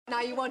Now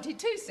you wanted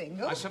two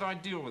singles? I said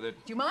I'd deal with it.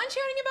 Do you mind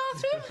sharing a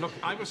bathroom? Look,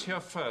 I was here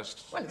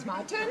first. Well, it's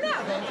my turn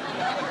now, then.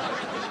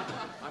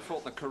 I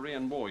fought the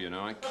Korean War, you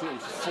know. I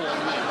killed 4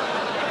 men.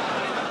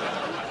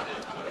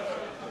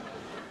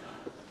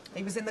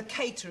 He was in the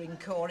catering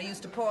corps. He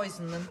used to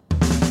poison them.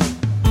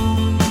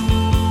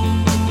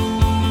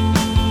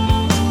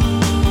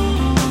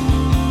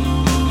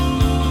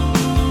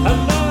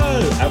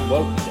 Hello and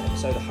welcome to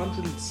episode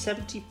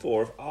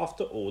 174 of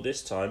After All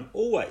This Time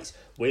Always,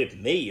 with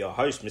me, your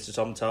host, Mr.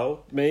 Tom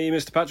Toll. Me,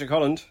 Mr. Patrick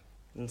Holland.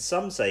 And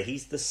some say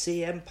he's the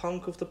CM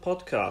Punk of the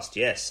podcast,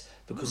 yes,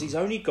 because he's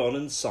only gone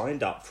and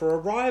signed up for a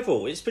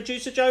rival. It's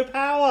producer Joe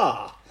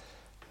Power.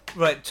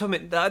 Right, Tom,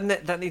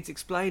 that needs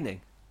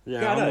explaining.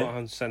 Yeah, I know.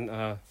 I'm not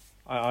 100%,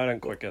 I don't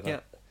quite get that. Yeah.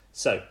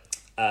 So,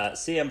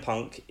 CM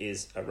Punk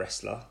is a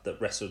wrestler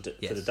that wrestled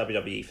for the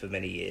WWE for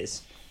many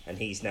years, and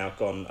he's now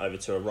gone over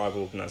to a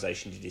rival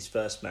organisation, did his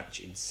first match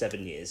in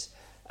 7 years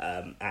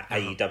at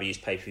AEW's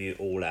pay-per-view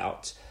All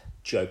Out.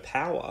 Joe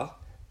Power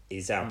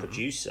is our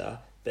producer,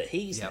 but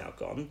he's now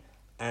gone,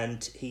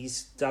 and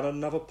he's done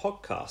another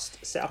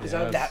podcast, set up his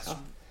own. So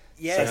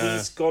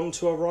he's gone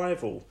to a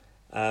rival,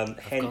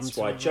 hence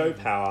why Joe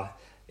Power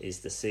is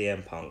the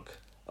CM Punk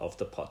of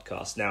the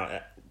podcast.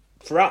 Now,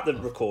 throughout the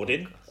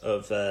recording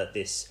of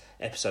this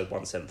episode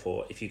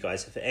 174, if you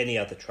guys have any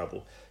other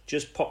trouble,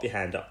 just pop your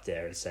hand up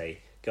there and say,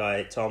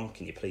 Guy, Tom,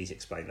 can you please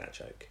explain that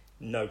joke?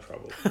 No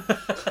problem.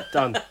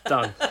 Done.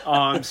 Oh,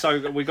 I'm so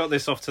good. We got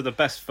this off to the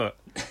best foot.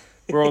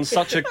 We're on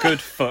such a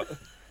good foot.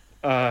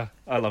 I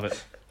love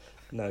it.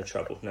 No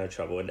trouble.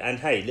 And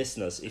hey,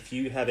 listeners, if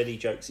you have any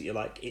jokes that you're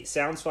like, it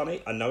sounds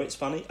funny, I know it's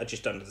funny, I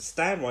just don't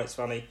understand why it's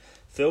funny,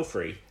 feel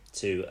free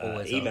to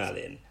email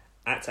in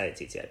at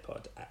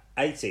attapod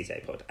at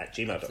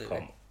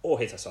gmail.com, or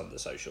hit us on the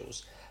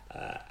socials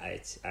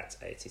at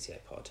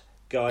attapod.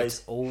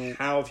 Guys,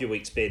 how have your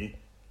weeks been?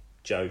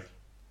 Joe,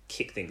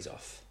 kick things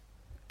off.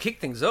 Kick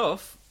things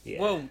off?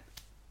 Yeah. Well,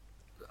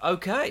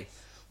 okay.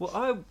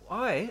 Well,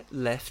 I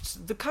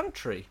left the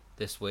country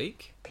this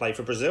week. Play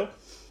for Brazil?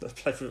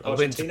 Play for Argentina? I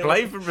went to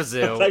play for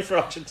Brazil. Play for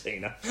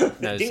Argentina.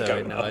 No,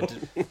 sorry, no, I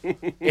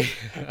didn't.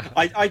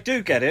 I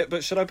do get it,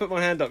 but should I put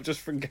my hand up just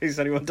for in case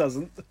anyone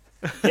doesn't?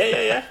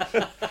 Yeah.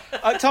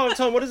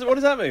 Tom, what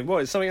does that mean?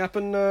 What, something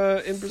happened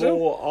in Brazil?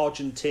 4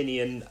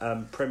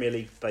 Argentinian Premier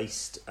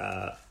League-based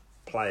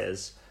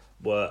players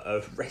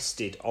were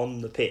arrested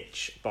on the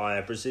pitch by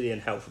a Brazilian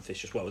health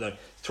officials. Well, no,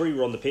 3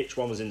 were on the pitch,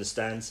 1 was in the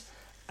stands,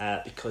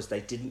 because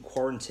they didn't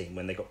quarantine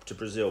when they got to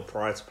Brazil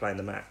prior to playing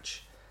the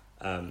match.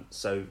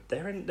 So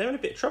they're in a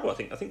bit of trouble. I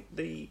think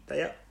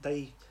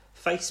they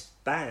face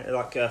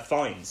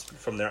fines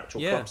from their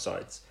actual club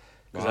sides,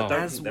 because I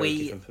don't think they were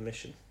given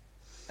permission.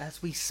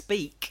 As we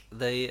speak,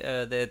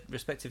 their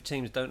respective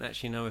teams don't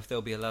actually know if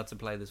they'll be allowed to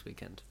play this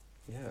weekend.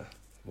 Yeah.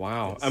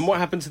 Wow. And what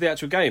happened to the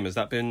actual game? Has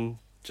that been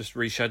just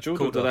rescheduled?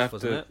 Called or do off,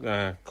 they have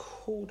to?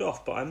 Called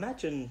off, but I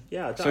imagine,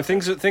 So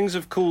things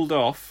have cooled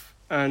off,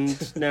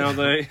 and now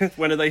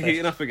when are they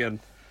heating up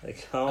again? They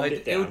calmed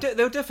it down.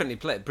 They'll definitely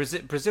play.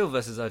 Brazil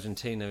versus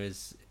Argentina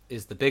is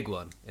the big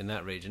one in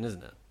that region,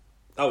 isn't it?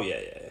 Oh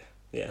yeah.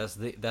 That's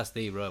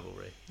the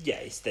rivalry.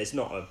 Yes, those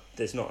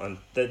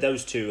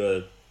two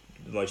are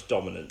the most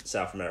dominant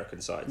South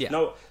American sides. Yeah.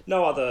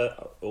 No other.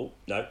 Oh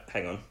no,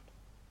 hang on.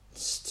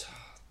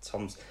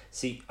 Tom's.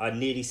 See, I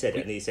nearly said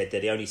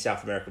they're the only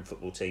South American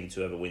football team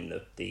to ever win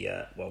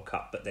the World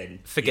Cup, but then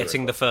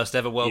forgetting the first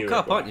ever World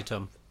Cup, aren't you,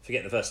 Tom?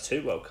 Forgetting the first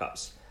 2 World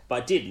Cups,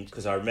 but I didn't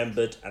because I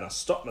remembered and I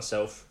stopped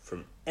myself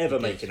from ever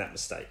making that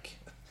mistake.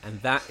 And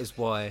that is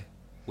why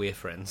we're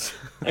friends.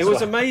 It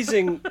was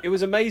amazing. It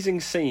was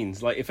amazing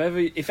scenes. Like if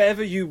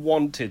ever you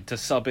wanted to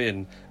sub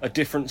in a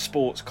different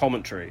sports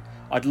commentary,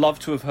 I'd love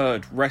to have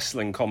heard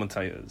wrestling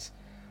commentators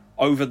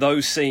over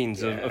those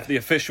scenes of the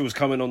officials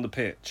coming on the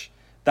pitch.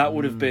 That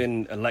would have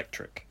been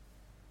electric.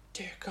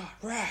 Dear God,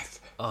 ref.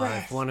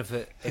 If one of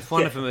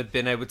them had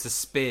been able to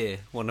spear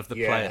one of the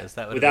players,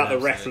 that would without have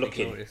the ref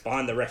looking glorious.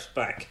 behind the ref's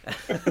back.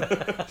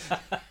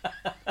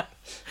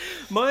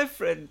 My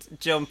friend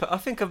John, I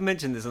think I've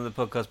mentioned this on the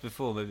podcast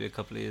before, maybe a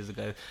couple of years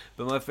ago.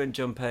 But my friend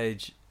John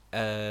Page,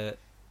 who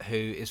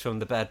is from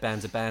the Bad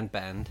Bands of Band.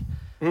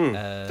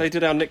 They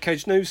did our Nick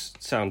Cage News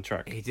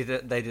soundtrack.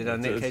 They did our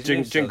Nick Cage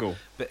News jingle. Song.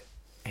 But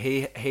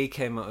he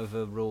came up with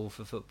a rule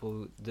for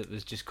football that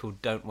was just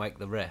called "Don't Wake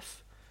the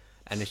Ref,"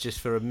 and it's just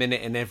for a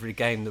minute in every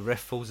game the ref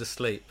falls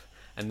asleep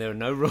and there are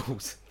no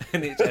rules,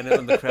 and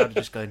the crowd are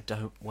just going,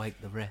 "Don't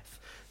wake the ref,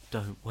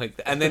 don't wake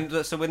the..." And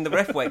then so when the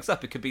ref wakes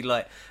up, it could be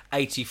like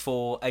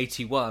 84,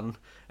 81,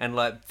 and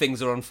like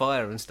things are on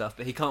fire and stuff,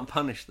 but he can't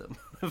punish them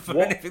for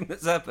anything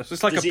that's happened. So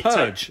it's like a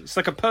purge. It's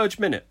like a purge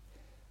minute.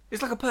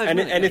 It's like a purge.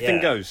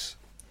 Anything goes.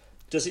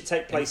 Does it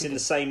take place in the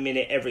same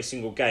minute every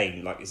single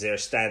game? Like, is there a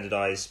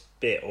standardised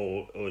bit,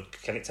 or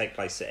can it take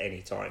place at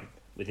any time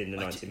within the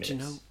 90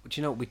 minutes?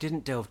 Do you know? We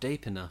didn't delve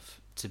deep enough,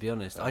 to be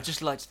honest. I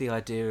just liked the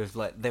idea of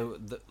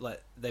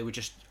they were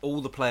just,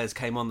 all the players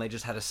came on. They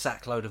just had a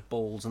sack load of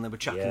balls and they were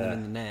chucking them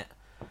in the net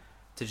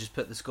to just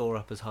put the score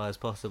up as high as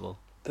possible.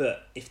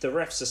 But if the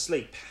ref's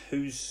asleep,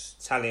 who's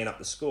tallying up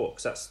the score?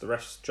 Because that's the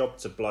ref's job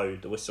to blow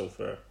the whistle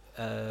for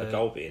a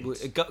goal being...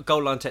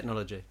 Goal line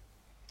technology.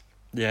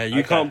 Yeah,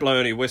 you can't blow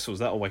any whistles.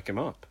 That'll wake him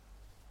up.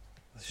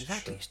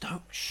 Exactly.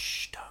 Don't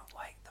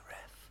wake the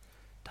ref.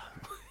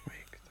 Don't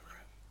wake the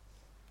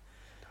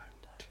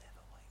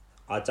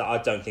ref. I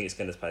don't think it's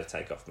going to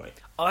take off, mate.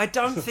 I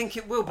don't think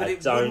it will, but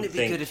wouldn't it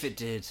be good if it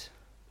did?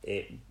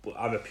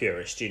 I'm a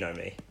purist, you know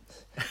me.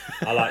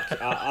 I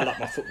like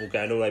my football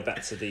going all the way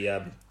back to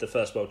the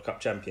first World Cup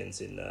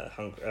champions in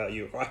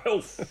Uruguay.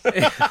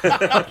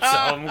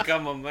 Tom,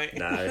 come on, mate.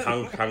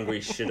 No, Hungary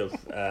should have.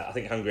 I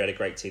think Hungary had a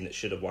great team that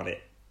should have won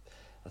it.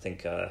 I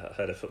think I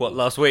heard of football. What,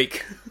 last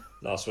week?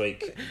 Last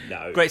week,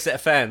 no. Great set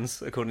of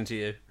fans, according to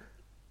you.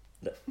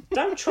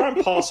 Don't try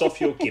and pass off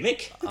your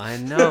gimmick. I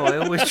know. I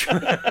always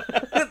try.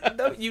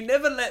 No, you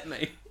never let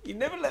me. You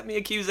never let me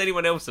accuse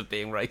anyone else of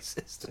being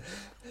racist.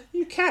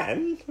 You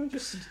can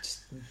just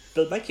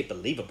make it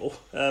believable.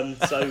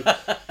 So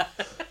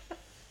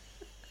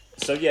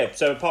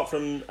apart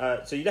from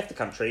so you left the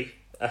country.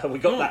 We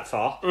got that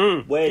far.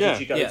 Where did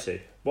you go to?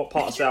 What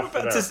part of South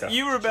America?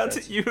 You were about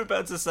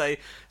to say.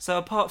 So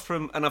apart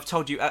from, and I've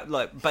told you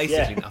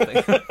basically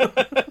nothing.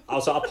 I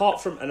was like,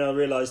 apart from, and I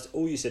realised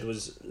all you said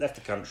was left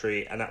the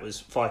country, and that was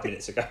 5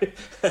 minutes ago.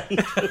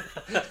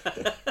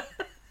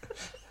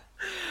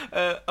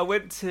 I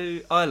went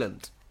to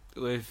Ireland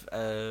with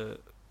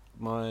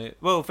my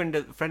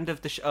friend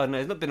of the show. Oh no,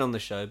 he's not been on the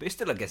show, but he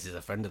still, I guess, is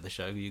a friend of the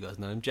show. You guys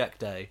know him, Jack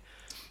Day.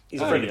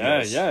 He's a friend of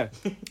yours. Yeah.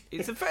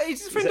 He's a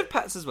friend of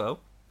Pat's as well.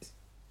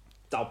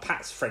 Oh,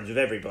 Pat's friends with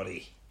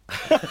everybody.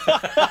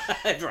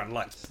 Everyone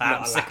likes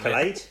Pat. Not an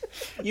accolade.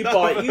 You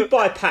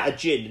buy Pat a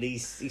gin and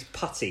he's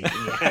putty in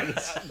your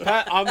hands.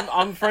 Pat,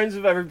 I'm friends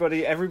with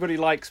everybody. Everybody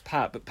likes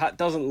Pat, but Pat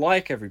doesn't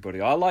like everybody.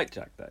 I like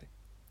Jack Day.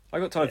 I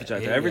got time for Jack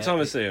Day. Every time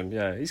I see him,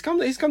 he's come.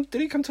 Did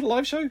he come to the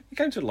live show? He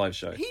came to the live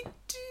show. He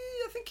did.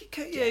 I think he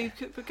came. Yeah, he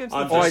came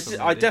to the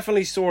I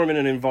definitely saw him in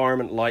an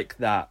environment like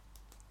that.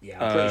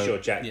 Yeah, I'm pretty sure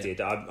Jack did.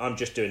 I'm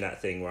just doing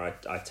that thing where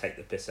I take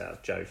the piss out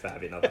of Joe for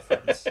having other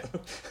friends.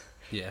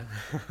 Yeah.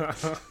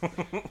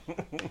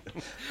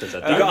 You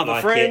got other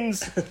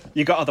friends.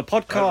 You got other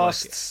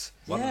podcasts.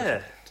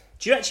 Yeah.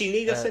 Do you actually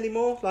need us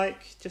anymore?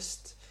 Like,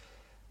 just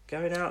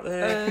going out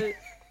there?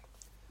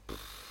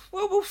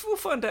 Well, we'll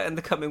find out in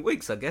the coming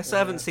weeks, I guess. I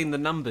haven't seen the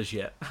numbers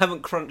yet. I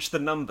haven't crunched the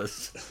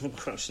numbers.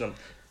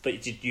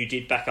 But you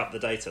did back up the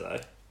data,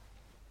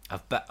 though.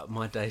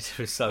 My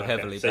data is so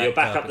heavily so you'll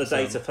back up the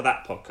data for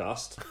that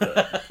podcast.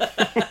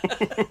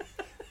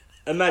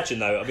 Imagine,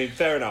 though, I mean,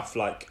 fair enough,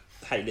 like,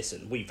 hey,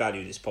 listen, we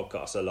value this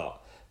podcast a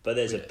lot, but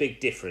there's a big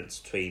difference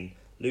between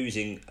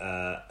losing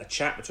a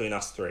chat between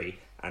us three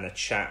and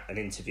an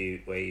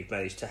interview where you've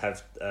managed to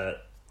have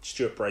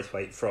Stuart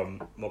Braithwaite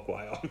from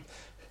Mogwai on.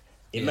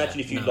 Imagine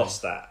if you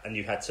lost that and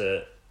you had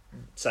to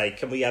say,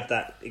 can we have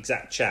that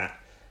exact chat,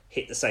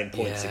 hit the same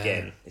points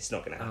again? It's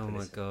not going to happen. Oh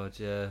my God,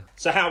 yeah.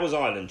 So how was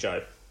Ireland,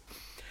 Joe?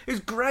 It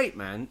was great,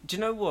 man. Do you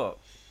know what?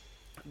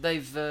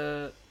 They've...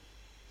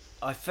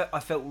 I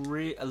felt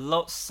a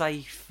lot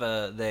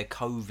safer there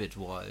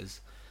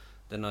COVID-wise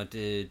than I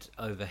did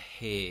over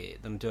here.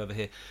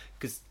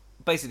 Because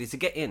basically, to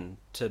get in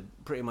to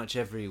pretty much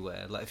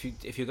everywhere, like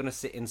if you're going to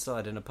sit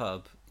inside in a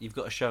pub, you've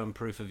got to show them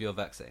proof of your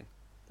vaccine.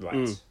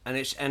 Right.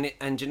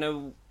 And you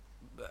know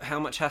how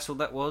much hassle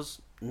that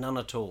was? None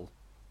at all.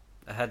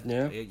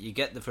 You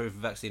get the proof of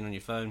vaccine on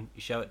your phone,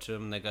 you show it to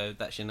them, and they go,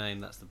 that's your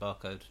name, that's the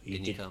barcode,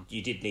 you come.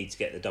 You did need to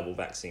get the double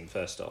vaccine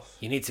first off.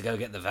 You need to go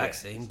get the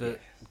vaccine, but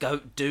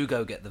go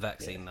get the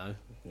vaccine though.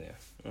 Yeah.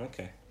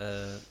 Okay.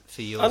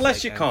 For your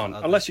unless you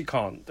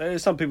can't.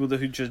 There's some people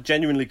who just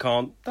genuinely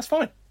can't. That's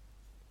fine.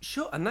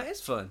 Sure, and that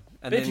is fine.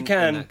 And but if you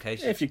can, in that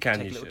case, if you can,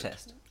 take you a little should.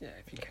 test. Yeah,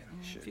 if you can,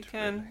 you should. If you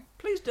can, really.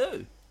 please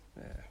do.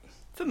 Yeah.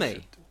 For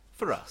me,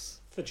 for us.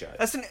 For Joe.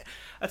 I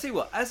tell you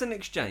what, as an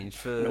exchange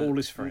for all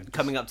his friends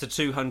coming up to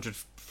 200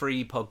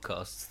 free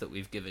podcasts that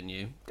we've given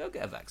you, go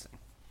get a vaccine.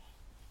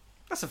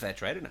 That's a fair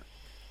trade, isn't it?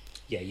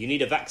 Yeah, you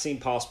need a vaccine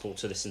passport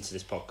to listen to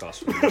this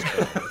podcast.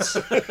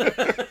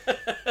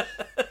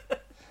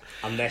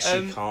 Unless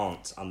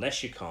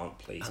you can't,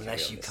 please.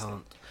 Unless you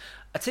can't.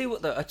 I tell you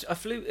what, though, I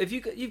flew. Have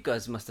you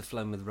guys must have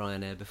flown with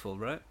Ryanair before,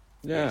 right?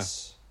 Yeah.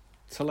 Yes.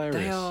 It's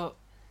hilarious.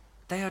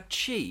 They are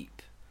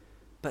cheap,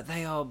 but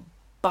they are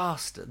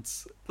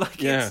bastards.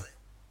 Like, yeah.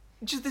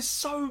 It's just there's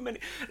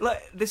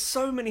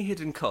so many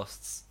hidden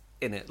costs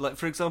in it. Like,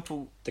 for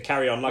example, the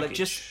carry-on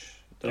luggage.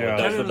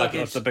 Carry-on luggage.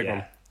 That's the big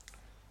one.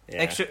 Yeah.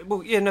 Extra.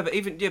 Well, yeah, no, but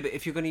if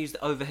you're going to use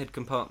the overhead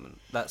compartment,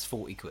 that's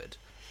 £40.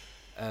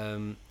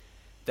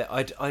 That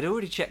I'd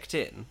already checked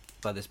in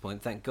by this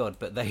point, thank God.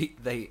 But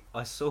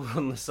I saw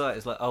on the site,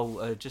 it's like,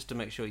 just to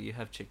make sure you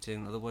have checked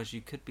in, otherwise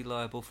you could be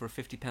liable for a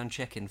 £50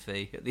 check-in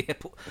fee at the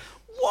airport.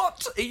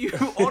 What are you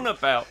on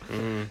about?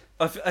 And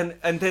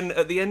then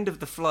at the end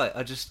of the flight,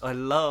 I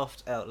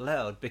laughed out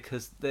loud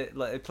because they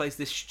plays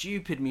this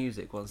stupid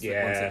music once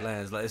it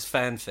lands, like this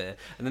fanfare,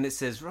 and then it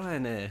says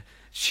Ryanair.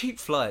 Cheap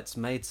flights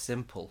made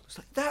simple. It's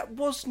like, that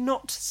was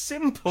not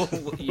simple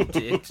what you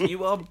did.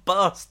 You are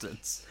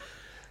bastards.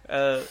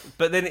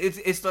 But then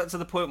it's like to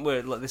the point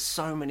where like there's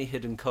so many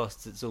hidden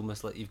costs. It's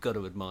almost like you've got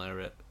to admire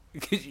it.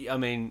 Because I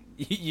mean,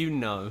 you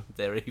know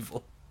they're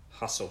evil.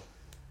 Hustle,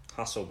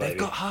 baby. They've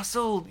got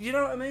hustle. You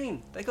know what I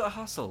mean? They got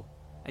hustle,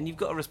 and you've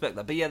got to respect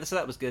that. But yeah, so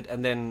that was good.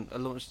 And then I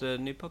launched a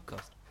new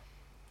podcast.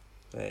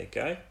 There you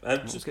go.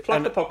 Just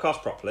plug the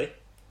podcast properly.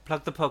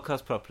 Plug the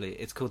podcast properly.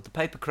 It's called The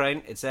Paper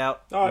Crane. It's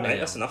out. All right, now. mate,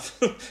 that's enough.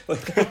 Do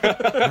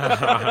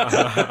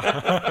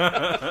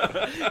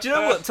you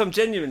know what, Tom?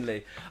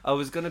 Genuinely, I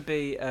was gonna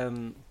be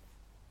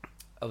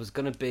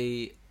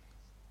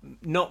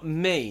not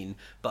mean,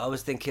 but I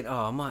was thinking,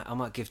 I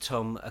might give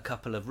Tom a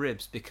couple of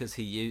ribs because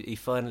he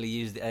finally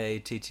used the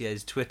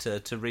AATTA's Twitter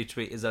to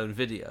retweet his own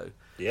video.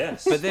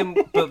 Yes. But then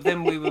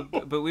we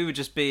were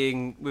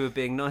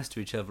being nice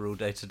to each other all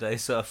day today.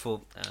 So I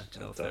thought,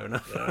 fair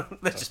enough. Yeah,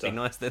 Let's just be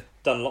nice then.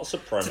 Done lots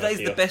of promo. Today's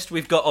the best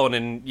we've got on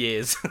in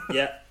years.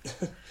 Yeah.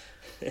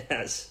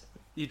 Yes.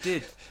 You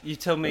did. You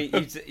told me.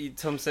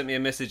 Tom sent me a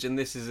message, and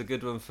this is a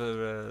good one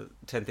for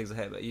 10 Things I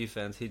Hate About You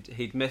fans.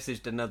 He'd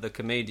messaged another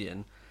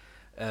comedian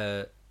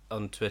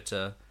on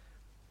Twitter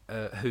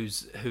who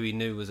he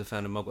knew was a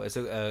fan of Mogwai.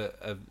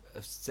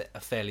 It's a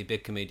fairly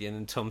big comedian,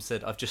 and Tom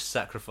said, "I've just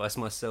sacrificed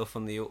myself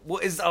on the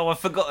what is? Oh, I've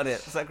forgotten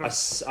it. I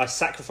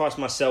sacrificed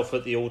myself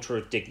at the altar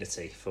of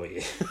dignity for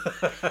you."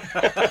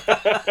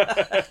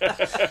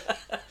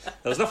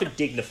 There was nothing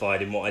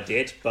dignified in what I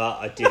did, but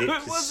I did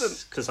it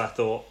because I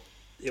thought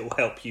it will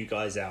help you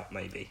guys out.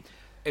 Maybe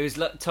it was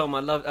Tom. I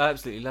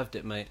absolutely loved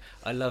it, mate.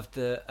 I loved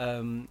that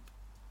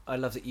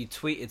you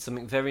tweeted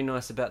something very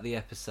nice about the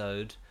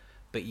episode,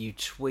 but you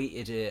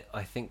tweeted it,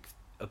 I think,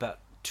 about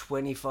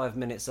 25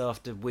 minutes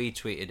after we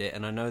tweeted it,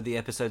 and I know the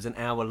episode's an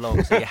hour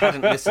long, so you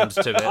hadn't listened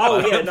to it.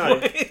 Oh, yeah, no.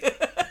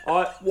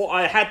 What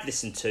I had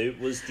listened to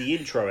was the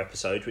intro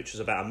episode, which was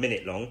about a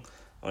minute long.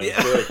 I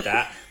enjoyed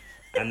that,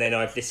 and then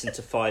I've listened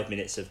to 5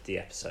 minutes of the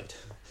episode.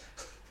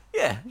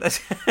 Yeah, that's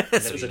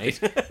what you need.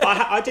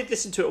 I did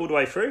listen to it all the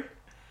way through.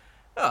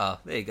 Oh,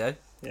 there you go.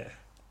 Yeah.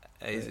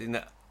 Isn't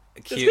that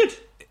cute? It was good.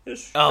 It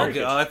was very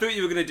good. Oh, I thought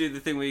you were going to do the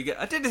thing where you go,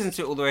 I did listen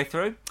to it all the way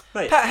through.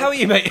 Mate, Pat, how are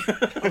you, mate?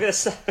 I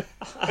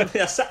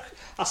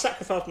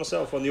sacrificed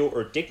myself on the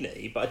altar of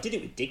dignity, but I did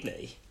it with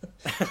dignity.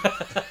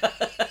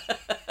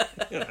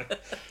 You know,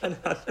 I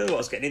knew what I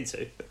was getting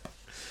into.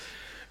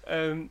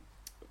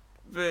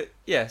 But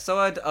yeah, so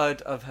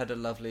I've had a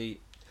lovely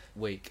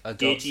week.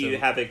 Did you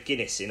have a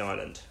Guinness in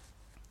Ireland?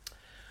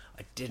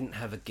 I didn't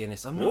have a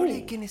Guinness. I'm not really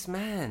a Guinness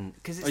man.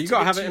 You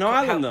got to have it in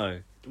Ireland, though.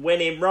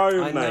 When in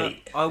Rome,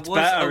 mate. I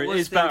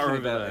was better over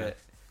about there. it.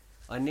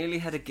 I nearly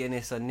had a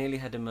Guinness. I nearly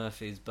had a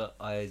Murphy's, but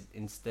I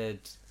instead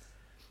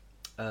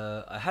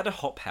I had a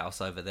Hop House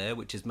over there,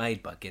 which is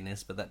made by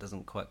Guinness, but that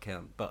doesn't quite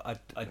count.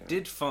 But I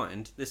did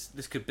find this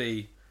could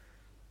be.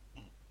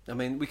 I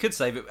mean, we could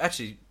save it.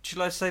 Actually, should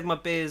I save my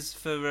beers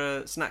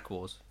for Snack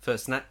Wars? For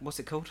snack, what's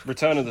it called?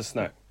 Return of the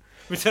Snack.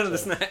 Return of the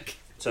Snack.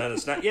 Return of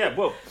the Snack. Yeah.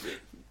 Well,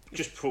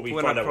 just before we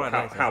find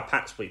out how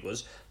Pat's week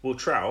was, we'll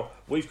trow.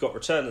 We've got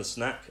Return of the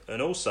Snack,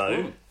 and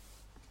also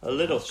a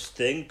little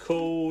thing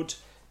called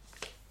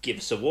Give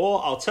Us a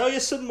War. I'll tell you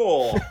some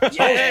more. I've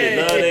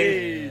been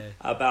learning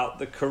about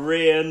the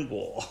Korean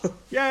War.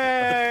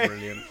 Yay!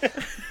 Brilliant.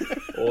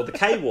 Or the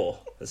K-War,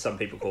 as some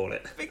people call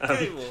it. Big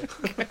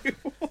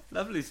K-War.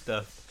 Lovely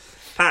stuff.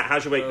 Pat,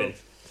 how's your week been?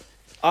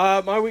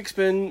 My week's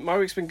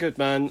been good,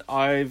 man.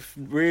 I've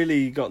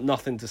really got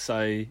nothing to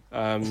say.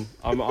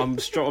 I'm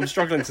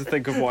struggling to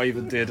think of what I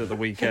even did at the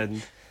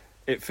weekend.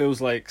 It feels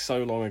like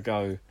so long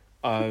ago.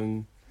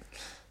 So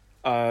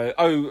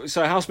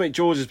housemate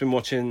George has been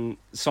watching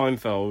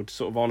Seinfeld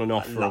sort of on and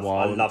off for a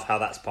while. I love how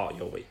that's part of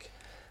your week.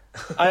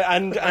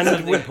 And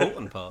That's the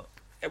important part.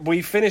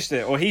 We finished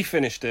it, or he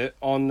finished it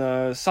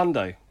on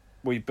Sunday.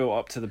 We built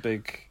up to the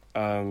big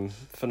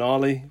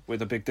finale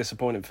with a big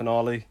disappointing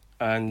finale.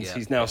 And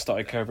he's now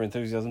started Curb Your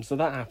Enthusiasm, so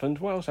that happened.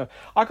 What else?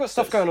 I got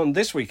stuff going on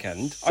this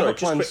weekend. So, I got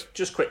plans.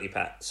 Just quickly,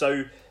 Pat.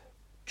 So,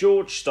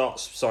 George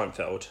starts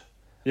Seinfeld.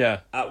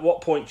 Yeah. At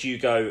what point do you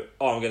go,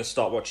 I'm going to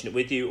start watching it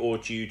with you, or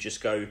do you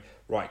just go,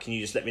 right, can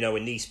you just let me know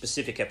when these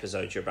specific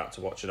episodes you're about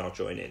to watch and I'll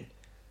join in?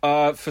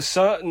 For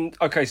certain...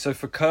 Okay, so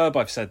for Curb,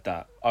 I've said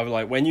that. I'm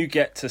like, when you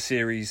get to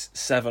series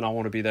 7, I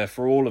want to be there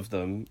for all of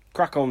them.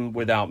 Crack on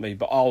without me,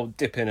 but I'll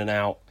dip in and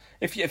out.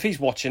 If he's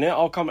watching it,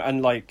 I'll come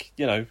and, like,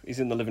 you know, he's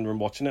in the living room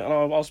watching it, and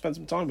I'll spend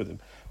some time with him.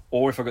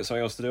 Or if I've got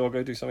something else to do, I'll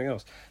go do something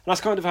else. And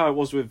that's kind of how it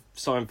was with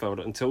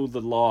Seinfeld until the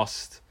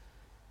last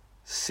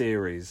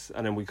series,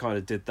 and then we kind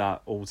of did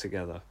that all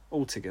together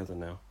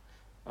now.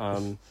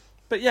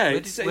 But yeah, where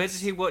did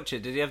he watch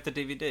it? Did he have the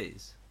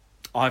DVDs?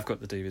 I've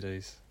got the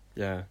DVDs.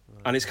 Yeah,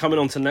 and it's coming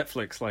onto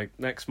Netflix like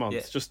next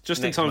month,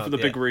 just in time for the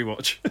big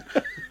rewatch.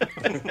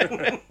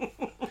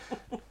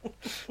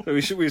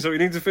 So we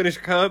need to finish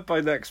Curb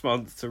by next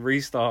month to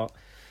restart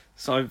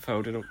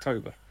Seinfeld in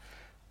October.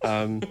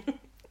 I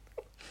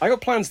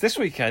got plans this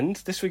weekend.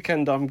 This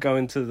weekend I'm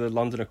going to the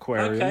London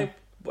Aquarium. Okay.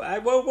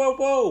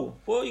 Whoa.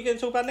 What are you going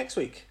to talk about next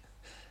week?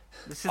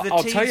 This is the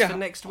tease for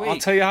next week. I'll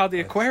tell you how the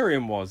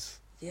aquarium was.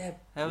 Yeah.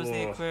 How was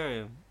the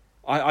aquarium?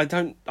 I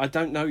don't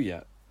know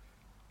yet.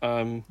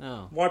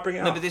 Oh. Why bring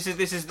it No, up? but this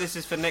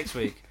is for next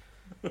week.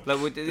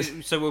 Like,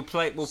 so we'll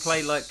play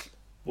like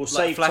We'll like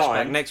save flashback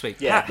time next week.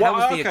 Yeah. How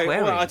was the okay,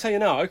 aquarium? well, I'll tell you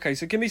now. Okay,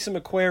 so give me some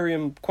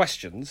aquarium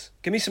questions.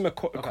 Give me some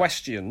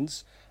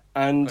questions,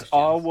 and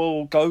I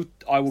will go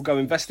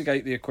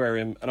investigate the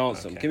aquarium and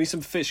answer them. Okay. Give me some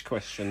fish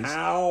questions.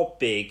 How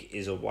big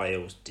is a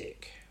whale's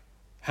dick?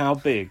 How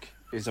big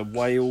is a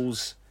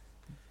whale's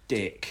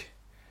dick?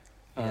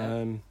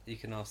 Yeah, you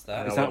can ask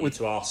that. And I want you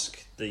to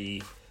ask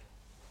the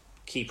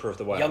keeper of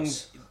the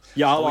whales.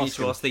 Yeah, I I'll want you ask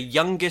to him. ask the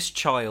youngest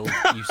child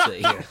you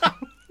see.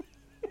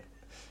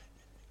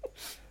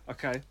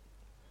 Okay.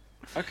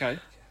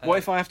 What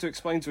if I have to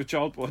explain to a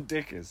child what a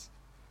dick is?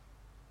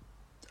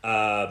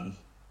 Oh,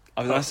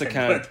 that's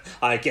okay.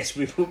 I guess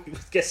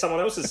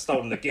someone else has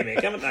stolen the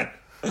gimmick, haven't they?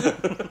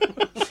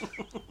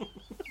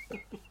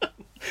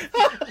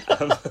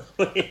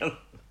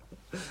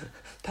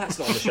 Pat's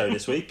not on the show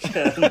this week.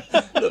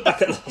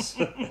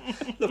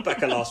 Look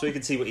back at last week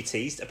and see what he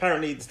teased.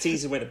 Apparently, the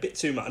teasing went a bit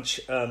too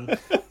much.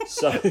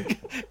 So,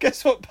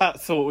 Guess what Pat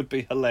thought would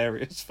be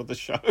hilarious for the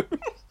show?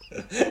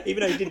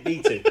 even though he didn't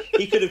need to,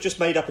 he could have just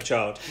made up a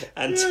child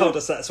and told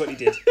us that's what he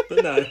did.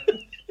 But no,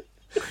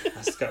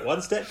 let's go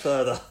one step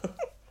further.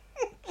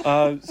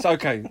 So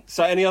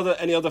any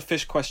other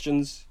fish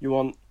questions you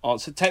want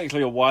answered?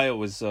 Technically, a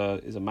whale is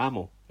a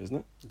mammal, isn't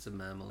it? It's a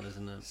mammal,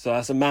 isn't it? So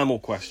that's a mammal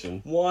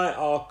question. Why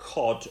are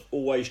cod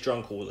always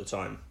drunk all the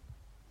time?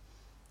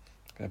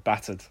 They're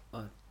battered.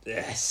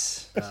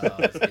 Yes. Oh,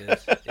 it's good.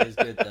 It was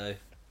good though.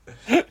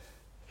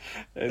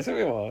 It took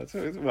me a while.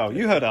 Well,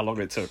 you heard how long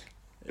it took.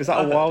 Is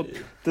that a while?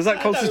 Does that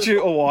constitute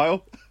a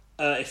while?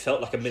 It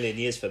felt like a million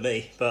years for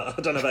me, but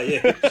I don't know about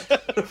you.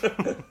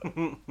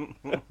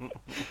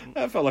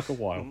 That felt like a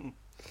while.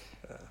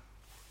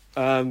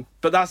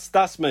 But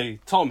that's me.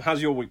 Tom,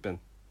 how's your week been?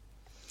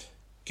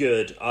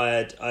 Good. I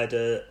had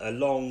a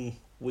long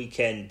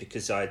weekend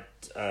because I had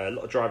a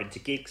lot of driving to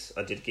gigs.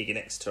 I did a gig in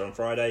Exeter on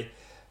Friday,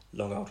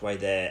 long old way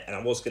there, and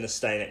I was going to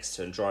stay in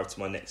Exeter and drive to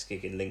my next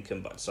gig in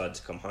Lincoln, but I decided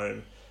to come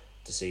home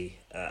to see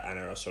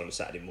Anna Russell on a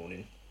Saturday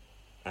morning.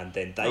 And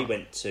then they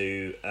went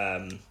to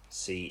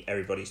see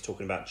Everybody's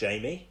Talking About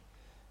Jamie,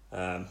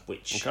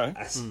 which,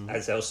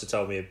 as Elsa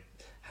told me,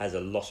 has a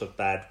lot of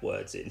bad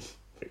words in,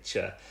 which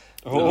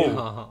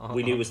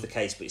we knew was the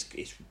case, but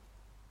it's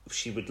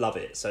she would love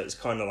it. So it's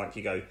kind of like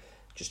you go,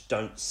 just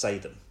don't say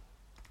them.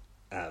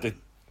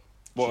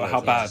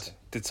 How bad?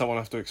 Did someone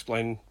have to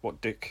explain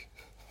what dick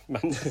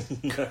meant?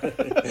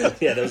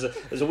 Yeah, there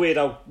was a weird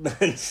old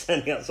man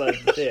standing outside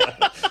the theatre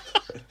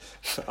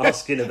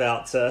asking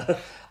about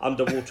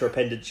underwater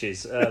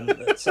appendages.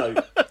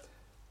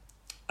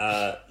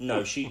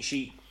 No,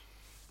 she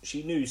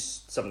knew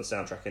some of the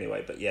soundtrack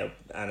anyway. But yeah,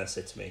 Anna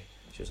said to me,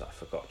 she was like, I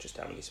forgot just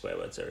how many swear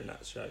words are in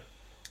that show.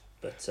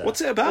 But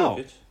what's it about?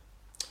 Good.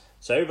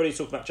 So Everybody's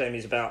Talking About Jamie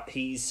is about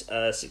he's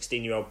a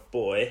 16-year-old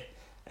boy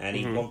and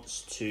he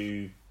wants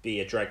to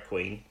be a drag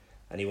queen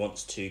and he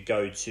wants to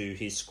go to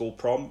his school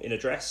prom in a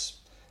dress.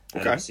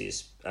 And obviously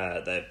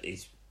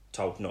he's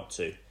told not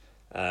to.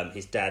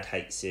 His dad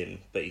hates him,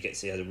 but he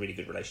has a really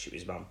good relationship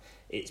with his mum.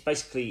 It's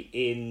basically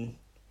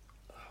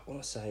on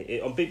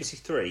BBC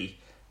Three,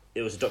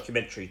 it was a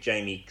documentary,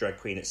 Jamie, Drag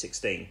Queen at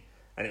 16,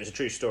 and it was a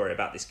true story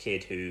about this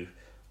kid who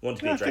wanted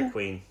to be a drag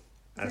queen.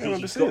 And I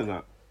remember seeing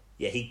that.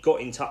 Yeah, he got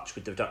in touch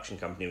with the production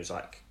company, was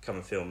like, come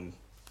and film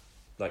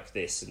like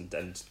this,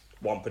 and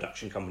one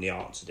production company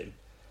answered him.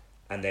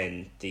 And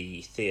then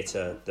the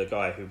theatre, the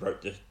guy who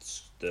wrote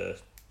the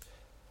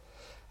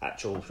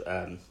actual,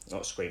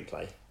 not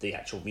screenplay, the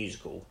actual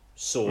musical,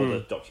 saw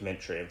the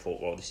documentary and thought,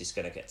 well, this is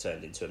going to get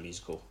turned into a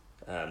musical.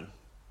 So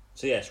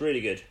yeah, it's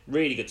really good.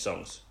 Really good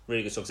songs.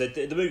 Really good songs.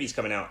 The movie's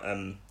coming out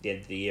the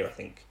end of the year, I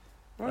think.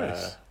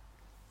 Nice.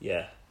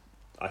 Yeah.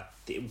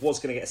 It was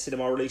going to get a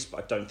cinema release,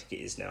 but I don't think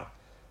it is now.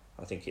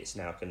 I think it's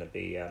now going to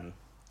be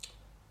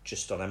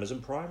just on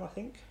Amazon Prime, I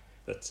think.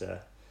 But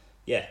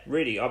yeah,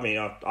 really, I mean,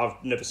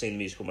 I've never seen the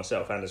musical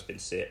myself. Anna's been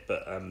to see it,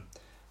 but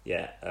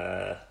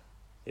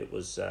it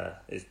was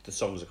the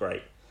songs are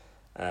great.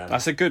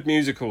 That's a good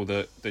musical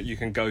that you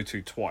can go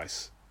to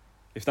twice,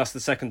 if that's the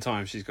second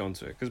time she's gone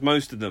to it. Because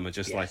most of them are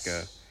just like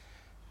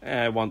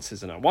once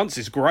is enough. Once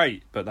is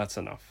great, but that's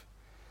enough.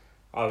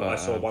 I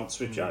saw Once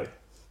with Joe.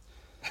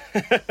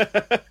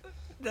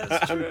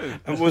 That's true.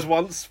 And was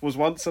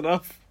once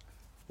enough?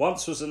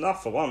 Once was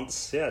enough for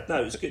once. Yeah,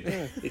 no, it was good.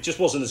 It just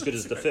wasn't as good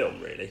as the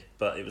film, really,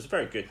 but it was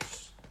very good.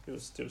 It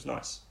was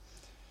nice.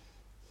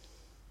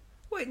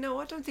 Wait,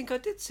 no, I don't think I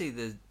did see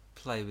the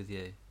play with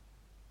you.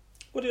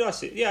 What did I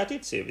see? Yeah, I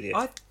did see it with you.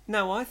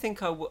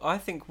 I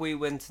think we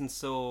went and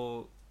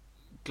saw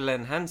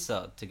Glenn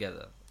Hansard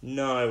together.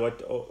 No,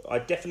 I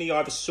definitely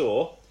either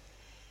saw.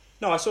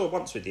 No, I saw it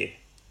once with you.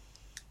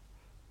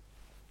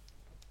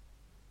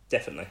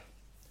 Definitely.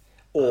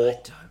 Or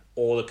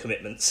The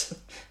Commitments.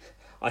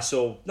 I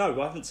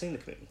haven't seen The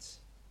Commitments.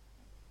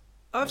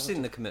 I've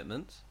seen The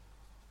Commitments.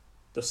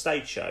 The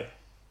stage show.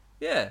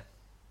 Yeah.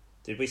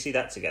 Did we see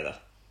that together?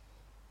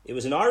 It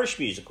was an Irish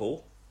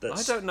musical.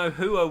 I don't know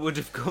who I would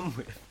have gone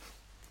with.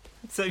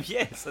 So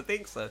yes, I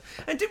think so.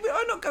 And did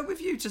I not go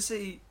with you to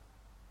see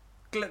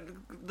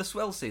the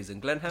Swell season,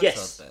 Glenn Hansard's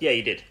Yes, band? yeah,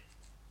 you did.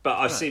 But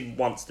I've seen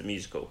once the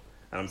musical.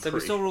 And So we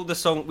saw all the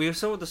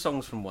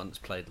songs from Once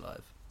played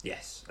live.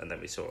 Yes, and then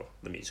we saw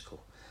the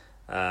musical.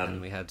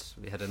 And we had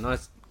a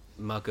nice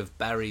mug of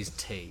Barry's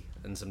tea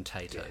and some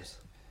potatoes.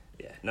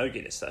 Yeah, no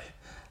Guinness though.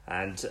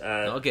 And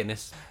Not a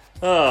Guinness.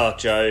 oh,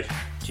 Joe,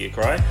 do you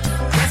cry?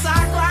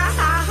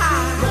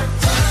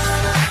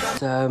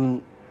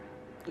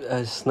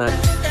 Snack.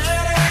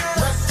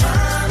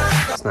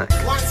 Snack.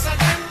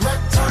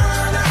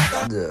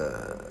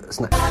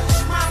 Snack.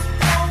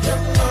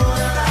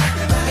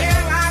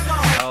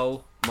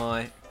 Oh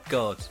my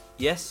god.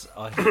 Yes,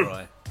 I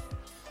cry.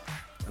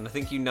 And I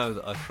think you know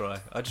that I cry.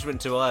 I just went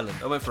to Ireland.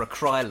 I went for a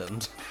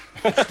Cryland.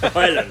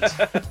 Ireland.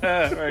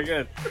 Very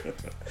good.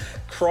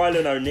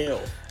 Krylan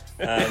O'Neill.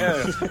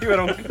 Yeah, you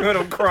went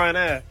on Crying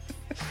Air.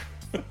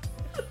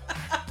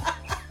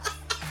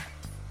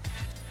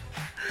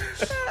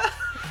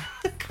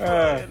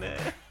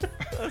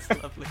 That's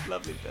lovely,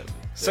 lovely, lovely.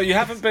 So you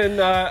haven't been,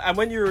 and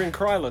when you were in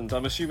Cryland,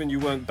 I'm assuming you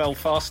weren't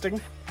Belfasting?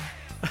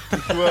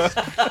 You were...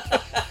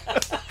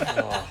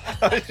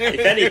 If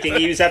anything,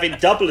 he was having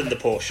double in the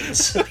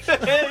portions.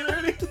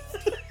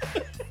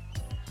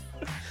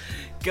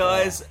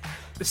 Guys,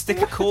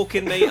 stick a cork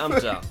in me, I'm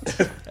done.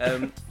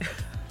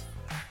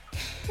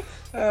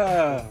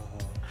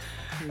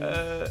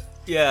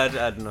 Yeah, I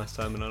had a nice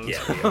time in Ireland.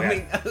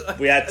 Yeah,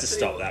 we had to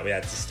stop that. We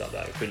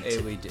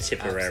couldn't we did,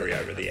 Tipperary absolutely.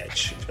 over the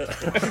edge.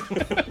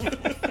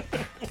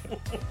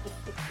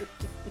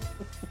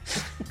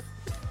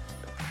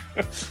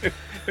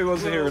 Who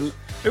wants to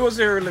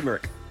hear a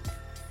limerick?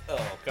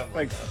 Oh, come on.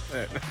 Like,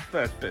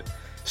 that's a bit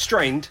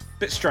strained,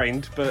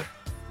 but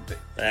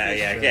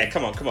yeah.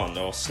 Come on.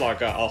 Or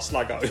Sligo.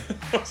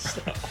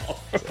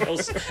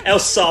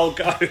 Else I'll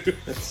go.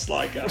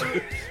 Sligo.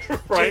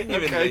 right.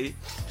 Genuinely, Okay.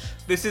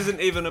 this isn't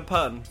even a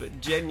pun,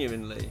 but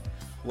genuinely,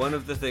 one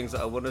of the things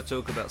that I want to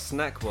talk about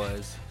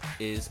snack-wise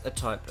is a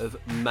type of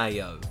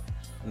mayo.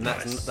 And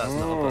that's not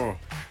a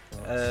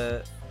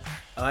pun.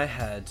 I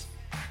had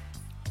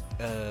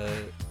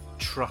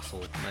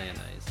truffle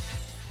mayonnaise,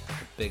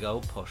 like a big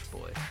old posh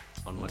boy,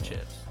 on my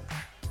chips.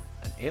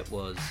 And it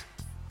was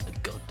a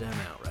goddamn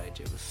outrage.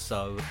 It was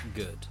so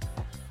good.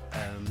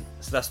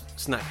 So that's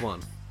snack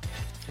one.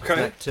 Okay.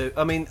 Snack two.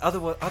 I mean, other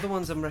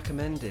ones I'm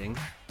recommending,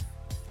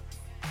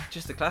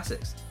 just the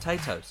classics.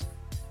 Potatoes.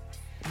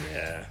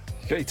 Yeah.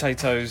 Got your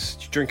potatoes.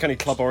 Did you drink any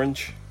Club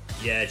Orange?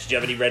 Yeah. Did you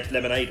have any red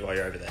lemonade while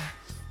you're over there?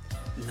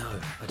 No,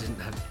 I didn't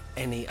have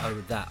any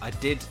of that. I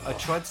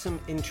tried some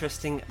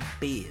interesting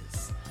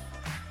beers.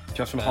 Did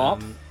you have some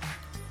harp?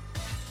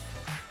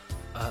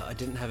 I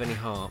didn't have any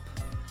harp.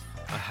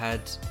 I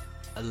had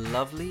a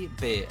lovely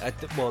beer.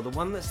 The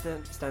one that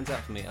stands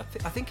out for me,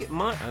 I think it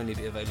might only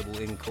be available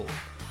in Cork,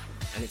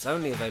 and it's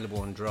only available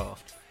on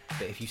draft.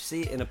 But if you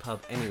see it in a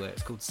pub anywhere,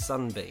 it's called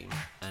Sunbeam,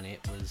 and it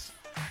was...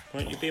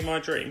 Won't you be my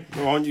dream?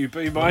 Won't you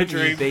be my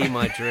dream? Be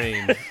my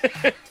dream.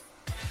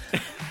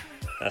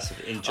 That's an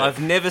in-joke.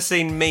 I've never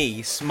seen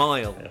me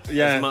smile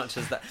Yeah. as much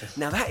as that.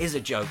 Now that is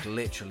a joke,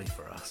 literally,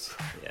 for us.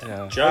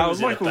 Yeah. Joe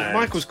was in a band.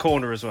 Michael's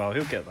Corner as well.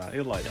 He'll get that.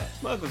 He'll like that.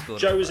 Michael's good.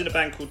 Joe was in a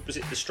band called, was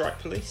it The Strike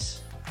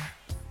Police?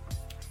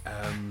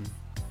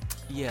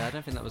 Yeah, I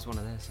don't think that was one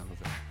of their songs,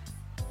 though.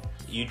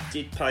 You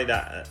did play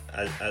that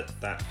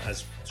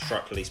as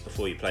Strike Police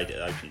before you played it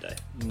at Open Day.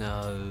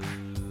 No,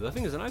 I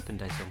think it was an Open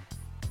Day song.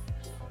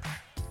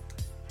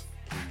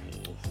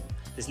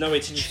 There's no way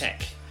to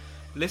check.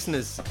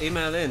 Listeners,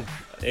 email in.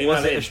 Email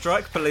was it in. a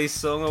Strike Police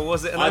song or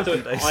was it an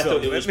Open Day song? I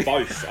thought it was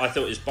both. I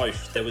thought it was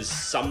both. There was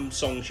some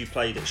songs you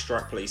played at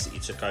Strike Police that you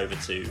took over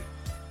to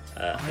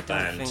the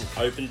band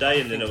Open Day,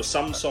 and then there were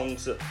some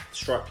songs that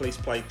Strike Police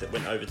played that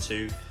went over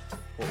to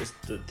what was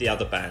the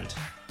other band.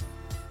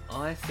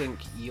 I think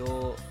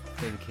you're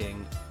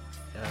thinking,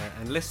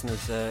 and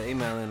listeners,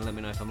 email in and let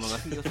me know if I'm wrong. I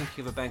think you're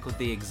thinking of a band called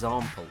The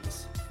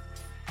Examples.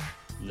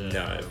 No,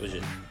 it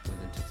wasn't. We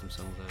then took some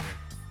songs over.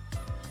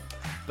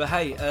 But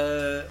hey,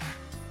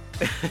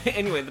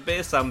 anyway, the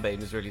beer Sunbeam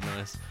is really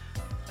nice.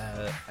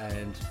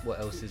 And what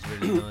else is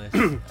really nice?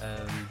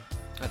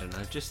 I don't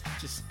know, just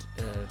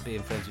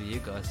being friends with you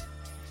guys.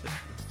 It's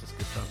just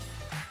good fun.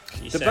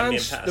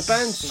 The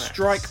band's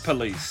Strike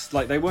Police,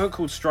 like they weren't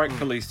called Strike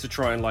Police to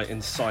try and like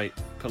incite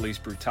police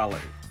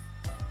brutality.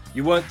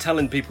 You weren't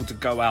telling people to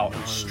go out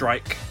and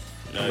strike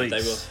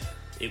police.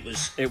 It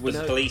was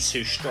the police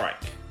who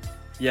strike.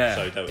 Yeah.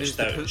 So they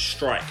were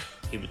strike.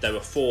 They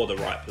were for the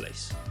right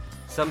police.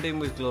 Sunbeam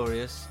was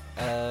glorious.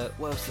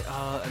 What else?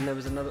 And there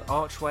was another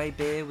Archway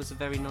beer. Was a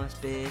very nice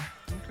beer.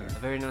 Okay. A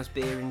very nice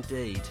beer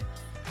indeed.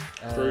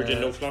 Brewed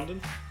in North London.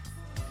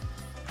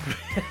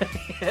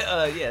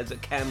 Yeah, it's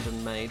at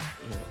Camden made.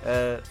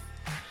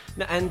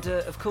 No, and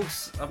of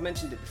course, I've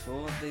mentioned it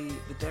before. The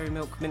Dairy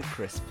Milk Mint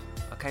Crisp.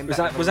 I came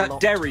back. Was that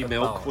Dairy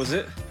Milk? Bars. Was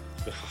it?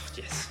 Oh,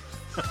 yes.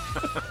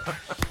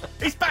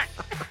 He's back.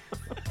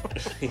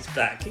 He's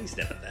back. He's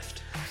never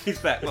left. He's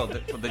back. Well,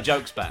 the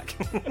joke's back.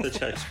 The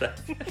joke's back.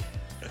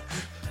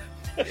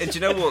 And do you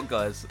know what,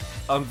 guys?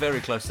 I'm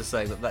very close to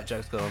saying that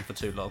joke's gone on for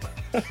too long.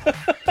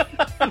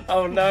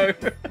 Oh no!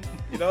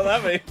 You know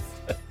what that means?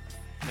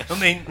 I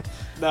mean,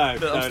 No,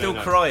 look, I'm still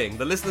crying.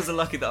 The listeners are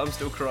lucky that I'm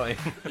still crying.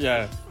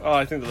 Yeah. Oh,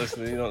 I think the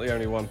listener, you're not the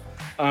only one.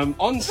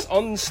 On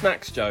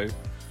snacks, Joe,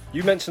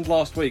 you mentioned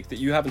last week that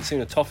you haven't seen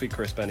a toffee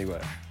crisp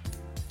anywhere.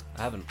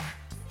 I haven't.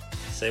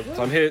 Say what?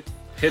 So I'm here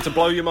to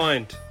blow your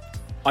mind.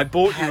 I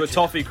bought you a Had you?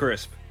 toffee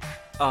crisp.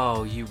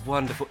 Oh, you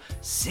wonderful.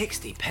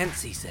 60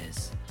 pence, he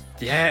says.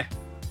 Yeah.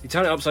 You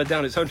turn it upside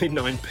down, it's only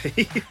 9p.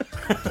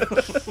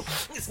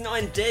 It's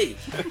 9D.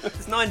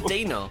 It's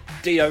 9D now.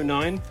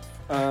 D09.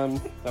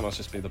 That must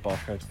just be the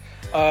barcode.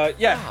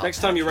 Next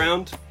time you're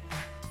round.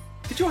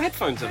 Did your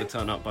headphones ever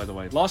turn up, by the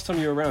way? Last time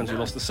you were around, you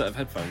lost a set of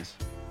headphones.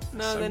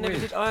 No, So they never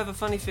weird. did. I have a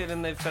funny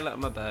feeling they fell out of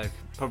my bag.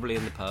 Probably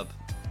in the pub.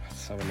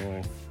 That's so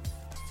annoying.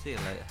 See you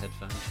later,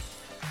 headphones.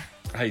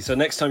 Hey, so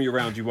next time you're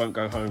round, you won't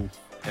go home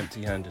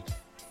empty-handed.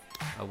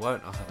 I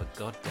won't. I'll have a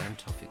goddamn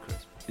toffee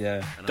crisp.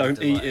 Yeah. And I'm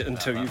Don't eat delighted it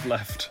until about you've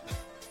left.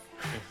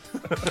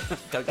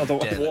 Don't you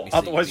dare let me see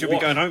Otherwise, you'll be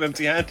going home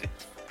empty-handed.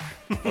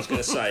 I was going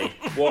to say,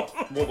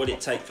 what would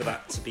it take for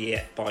that to be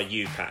it by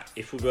you, Pat?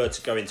 If we were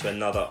to go into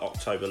another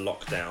October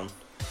lockdown,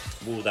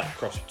 will that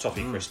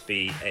toffee crisp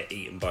be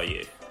eaten by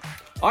you?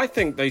 I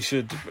think they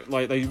should,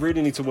 they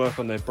really need to work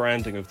on their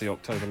branding of the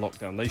October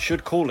lockdown. They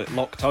should call it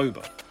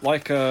Locktober,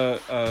 like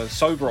a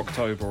Sober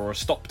October or a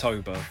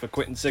Stoptober for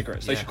quitting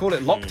cigarettes. They should call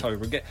it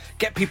Locktober and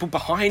get people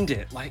behind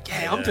it. Like,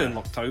 I'm doing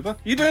Locktober.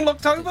 You doing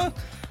Locktober?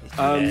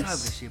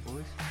 Yes.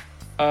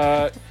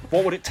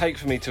 What would it take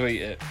for me to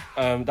eat it?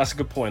 That's a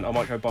good point. I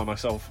might go buy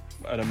myself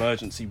an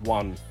emergency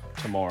one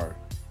tomorrow,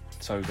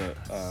 so that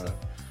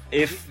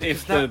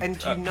and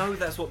you know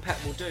that's what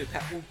Pat will do.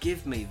 Pat will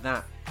give me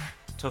that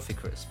toffee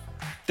crisp.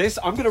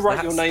 I'm going to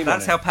write your name on it.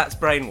 That's how Pat's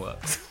brain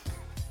works.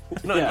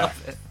 And I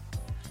love it.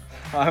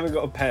 I haven't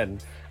got a pen.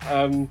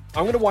 I'm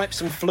going to wipe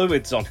some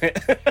fluids on it.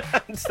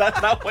 And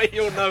that way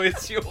you'll know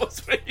it's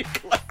yours when you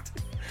collect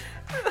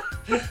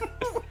it.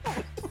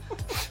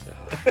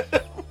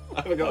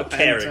 I haven't got a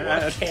pen to What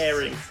a hand.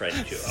 caring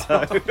friend you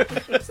are.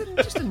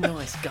 Just a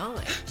nice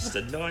guy. Just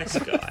a nice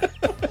guy.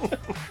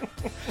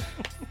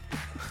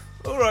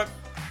 All right.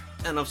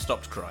 And I've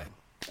stopped crying.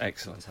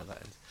 Excellent. That's how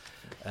that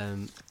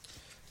ends.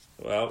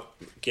 Well,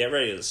 get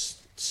ready to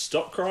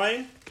stop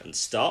crying and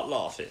start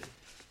laughing.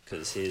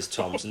 Because here's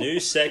Tom's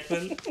new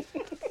segment.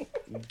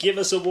 Give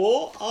us a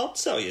war, I'll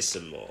tell you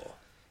some more.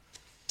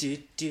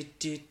 The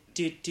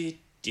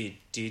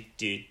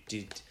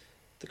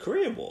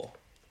Korean War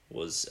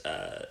was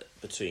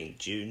between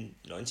June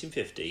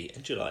 1950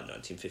 and July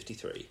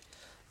 1953.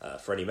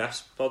 For any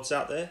maths pods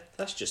out there,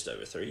 that's just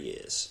over 3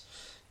 years.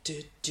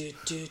 It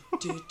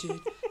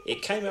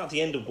came out at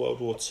the end of World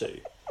War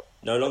II.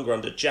 No longer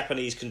under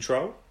Japanese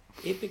control,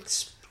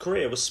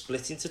 Korea was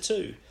split into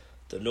two.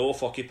 The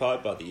North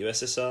occupied by the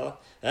USSR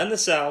and the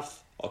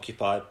South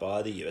occupied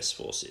by the US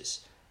forces.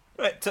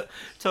 Right,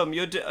 Tom,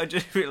 I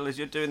just realised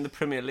you're doing the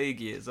Premier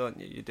League years, aren't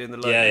you? You're doing the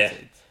local Yeah.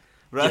 teams.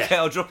 Right, okay,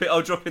 I'll drop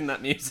in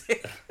that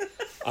music.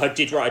 I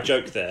did write a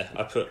joke there.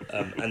 I put,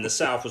 and the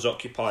South was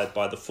occupied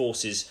by the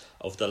forces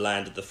of the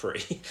land of the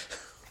free.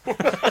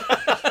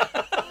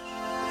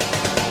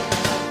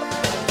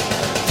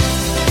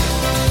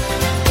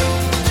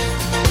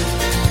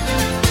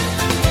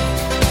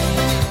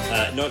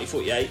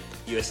 1948,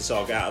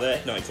 USSR got out of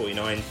there.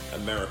 1949,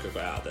 America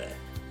got out of there.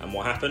 And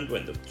what happened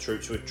when the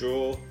troops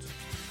withdrew?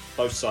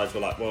 Both sides were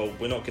like, well,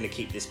 we're not going to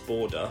keep this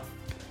border.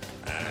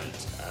 And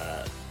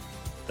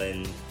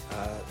then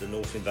the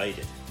North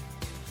invaded.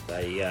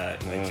 They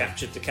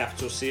captured the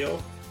capital,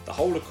 Seoul, the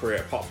whole of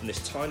Korea, apart from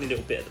this tiny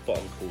little bit at the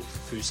bottom called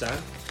Busan.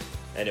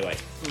 Anyway,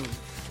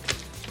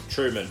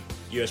 Truman,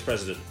 US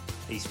president,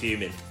 he's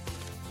fuming.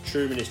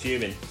 Truman is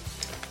fuming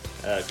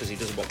because he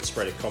doesn't want the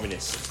spread of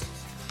communists.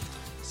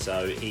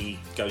 So he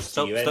goes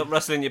to the UN. Stop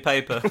rustling your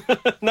paper.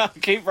 No,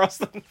 keep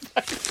rustling.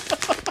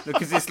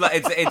 Because it's like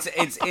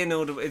it's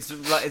inaudible.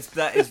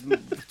 That is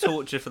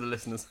torture for the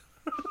listeners.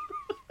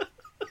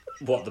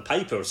 What, the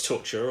paper is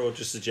torture or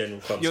just the general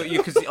concept?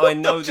 Because I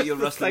know that you're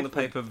rustling the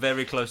paper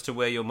very close to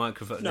where your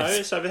microphone No, is.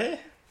 it's over here.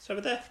 It's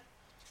over there.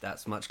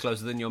 That's much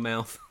closer than your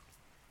mouth.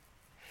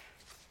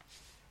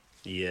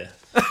 Yeah.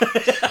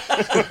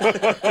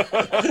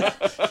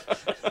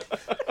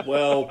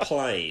 Well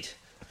played.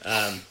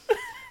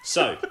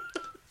 So,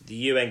 the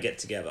UN get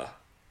together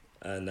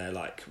and they're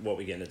like, what are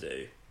we going to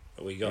do?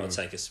 We got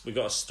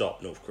to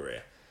stop North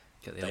Korea.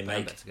 Get the They old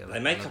band back together.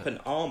 make up an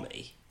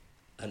army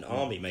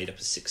made up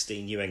of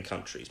 16 UN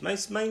countries,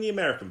 mainly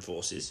American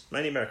forces,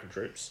 mainly American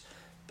troops,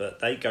 but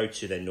they go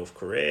to then North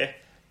Korea.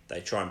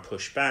 They try and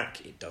push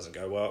back. It doesn't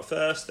go well at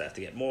first. They have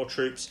to get more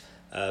troops.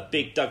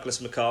 Big Douglas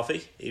MacArthur,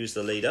 he was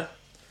the leader.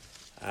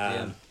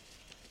 And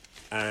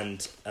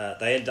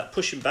they end up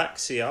pushing back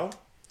Seoul,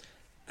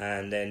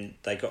 and then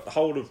they got the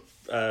whole of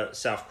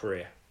South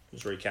Korea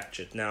was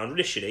recaptured. Now,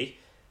 initially,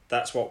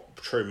 that's what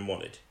Truman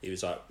wanted. He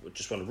was like, we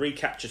just want to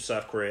recapture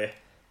South Korea,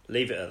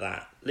 leave it at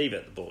that, leave it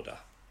at the border.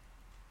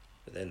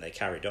 But then they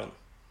carried on.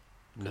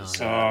 No.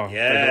 Oh,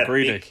 they got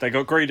greedy. They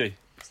got greedy.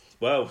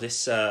 well,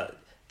 this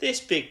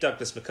big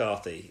Douglas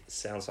MacArthur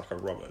sounds like a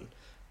wrong,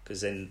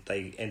 because then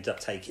they ended up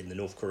taking the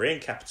North Korean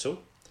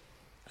capital,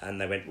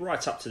 and they went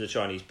right up to the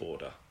Chinese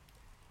border.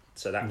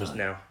 So that was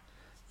now,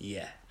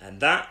 and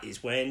that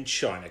is when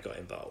China got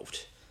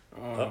involved.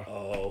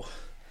 Uh-oh.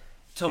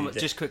 Tom,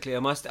 just quickly,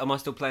 am I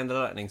still playing the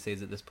lightning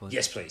seeds at this point?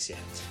 Yes, please, yeah.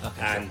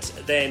 Okay, and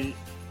then,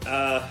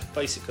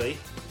 basically,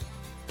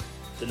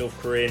 the North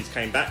Koreans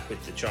came back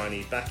with the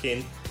Chinese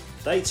backing.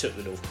 They took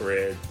the North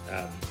Korea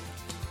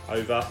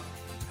over,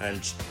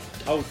 and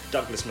old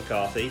Douglas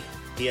MacArthur,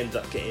 he ended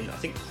up getting, I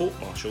think,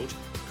 court-martialed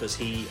because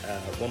he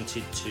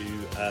wanted to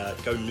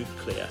go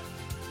nuclear,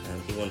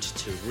 and he wanted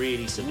to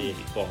really severely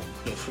bomb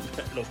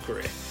North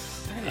Korea.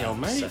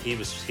 Mate. So he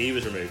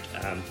was removed.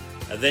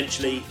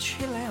 Eventually,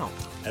 Chill out.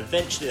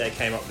 Eventually, they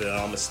came up with an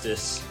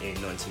armistice in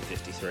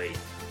 1953,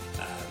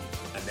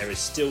 and there is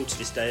still to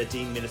this day a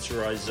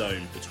demilitarised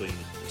zone between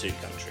the two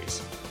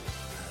countries.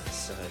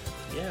 So,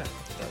 yeah,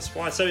 that's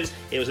why. So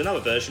it was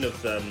another version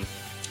of.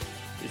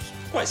 It's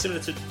quite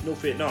similar to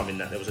North Vietnam in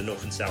that there was a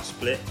North and South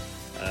split.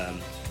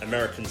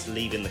 Americans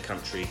leaving the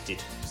country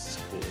did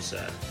cause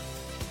a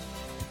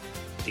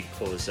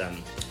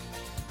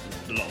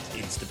lot of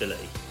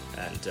instability,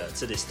 and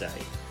to this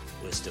day,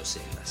 we're still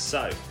seeing this.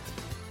 So.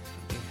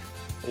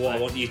 What I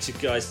want you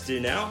guys to do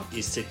now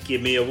is to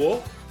give me a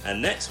war,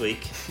 and next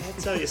week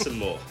I'll tell you some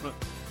more.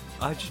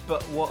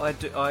 But what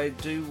I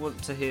do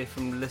want to hear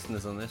from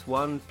listeners on this.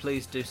 One,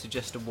 please do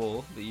suggest a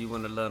war that you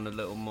want to learn a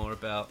little more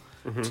about.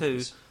 Mm-hmm.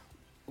 Two,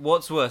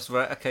 what's worse,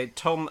 right? Okay,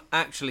 Tom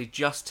actually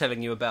just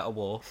telling you about a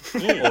war,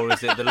 or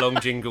is it the long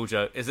jingle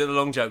joke? Is it the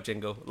long joke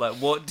jingle? Like,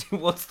 what's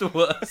the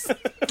worst?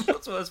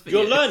 What's worse for you?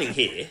 You're learning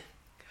here.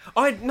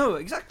 I know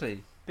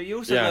exactly, but you're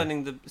also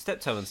learning the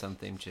Steptoe and Son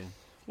theme tune.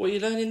 What are you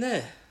learning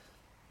there?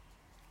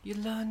 You're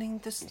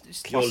learning this.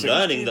 You're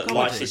learning that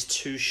life is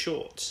too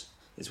short.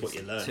 Is what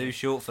you're learning. Too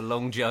short for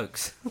long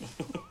jokes.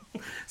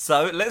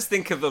 So let's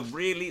think of a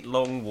really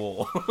long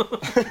war.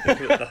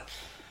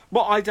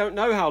 Well, I don't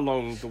know how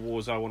long the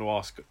wars I want to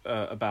ask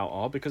about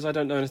are because I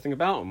don't know anything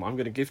about them. I'm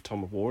going to give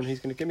Tom a war and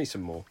he's going to give me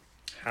some more.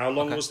 How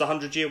long was the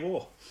 100-Year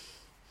War?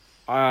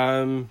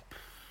 I mean,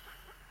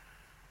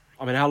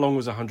 how long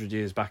was 100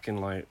 years back in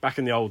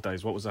the old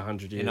days? What was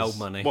 100 years? In old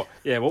money. What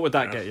would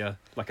that get you?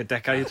 Like a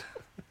decade?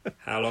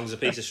 How long's a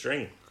piece of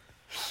string?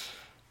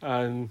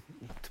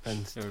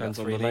 Depends on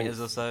 3 the litres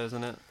length. or so,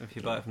 isn't it? If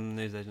you buy it from the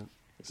newsagent.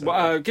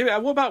 What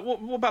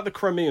about the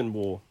Crimean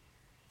War?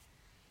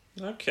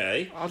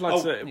 Okay. I'd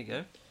like There you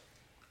to.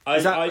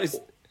 go.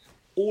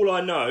 All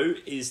I know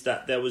is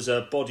that there was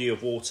a body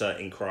of water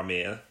in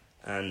Crimea,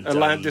 and A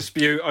land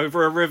dispute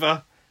over a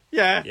river.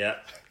 Yeah. Yeah,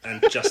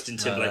 and Justin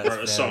Timberlake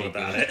wrote a song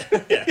about it.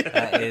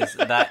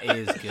 That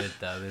is good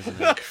though, isn't it?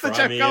 That's the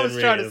joke I was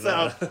trying to set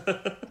up.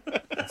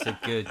 It's a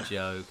good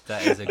joke.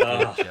 That is a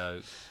good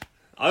joke.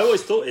 I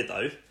always thought it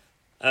though.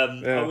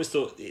 I always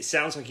thought it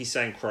sounds like he's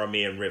saying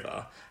Crimean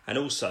River, and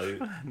also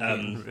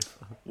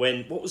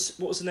what was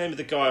the name of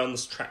the guy on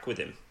this track with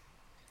him?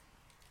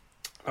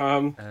 I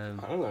don't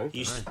know.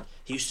 He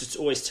used to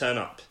always turn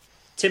up,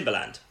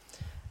 Timberland,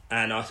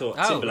 and I thought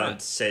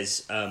Timberland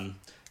says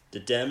the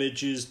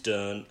damage is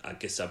done. I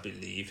guess I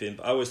believe him.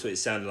 But I always thought it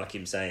sounded like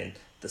him saying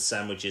the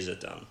sandwiches are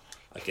done.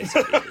 I guess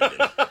I believe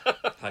him.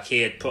 Like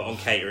he had put on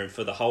catering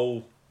for the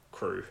whole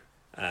crew.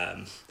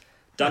 Done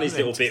his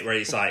little bit where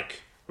he's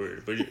like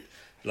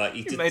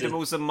he made them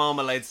all some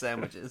marmalade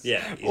sandwiches.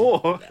 Yeah.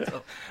 Or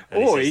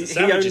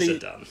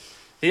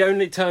he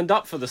only turned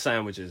up for the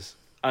sandwiches.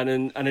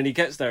 And then he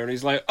gets there and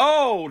he's like,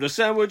 "Oh, the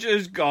sandwich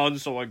is gone,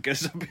 so I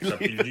guess I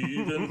believe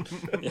him."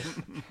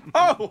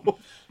 Oh.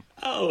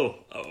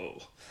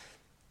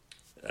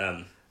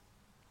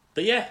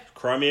 But yeah,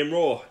 Crimean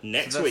War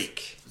next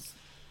week.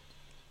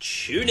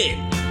 Tune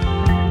in.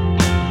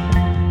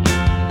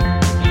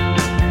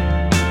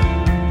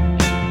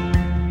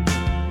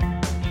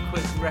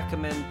 Quick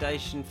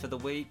recommendation for the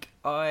week.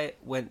 I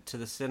went to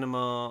the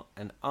cinema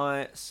and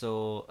I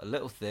saw a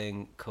little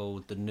thing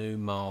called the new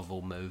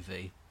Marvel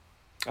movie.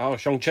 Oh,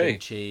 Shang-Chi.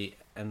 Shang-Chi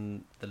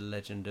and the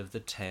Legend of the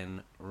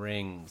Ten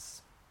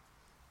Rings.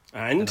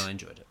 And I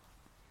enjoyed it.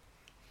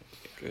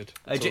 Good.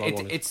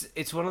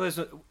 It's one of those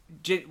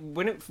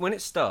when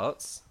it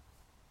starts,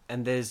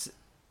 and there's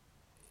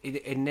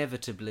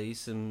inevitably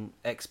some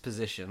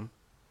exposition,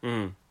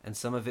 and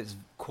some of it's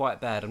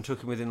quite bad. I'm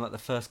talking within like the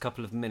first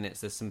couple of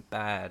minutes. There's some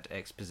bad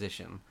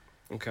exposition.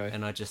 Okay.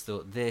 And I just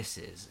thought this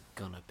is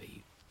gonna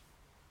be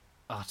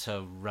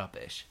utter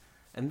rubbish,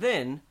 and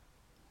then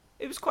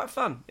it was quite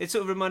fun. It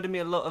sort of reminded me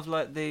a lot of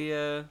like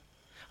the.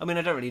 I mean,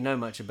 I don't really know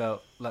much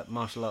about like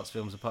martial arts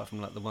films apart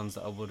from like the ones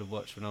that I would have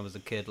watched when I was a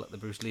kid, like the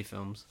Bruce Lee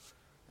films.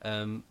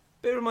 But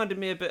it reminded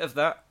me a bit of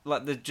that,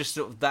 like the just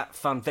sort of that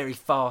fun, very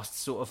fast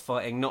sort of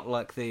fighting, not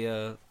like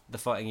the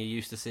fighting you're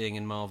used to seeing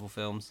in Marvel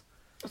films.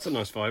 That's a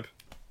nice vibe.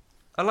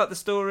 I like the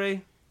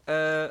story.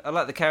 I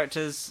like the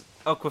characters.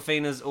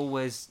 Awkwafina's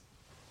always,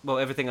 well,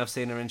 everything I've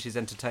seen her in, she's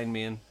entertained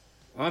me in.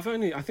 I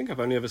think I've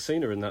only ever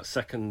seen her in that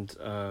second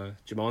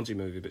Jumanji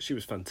movie, but she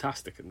was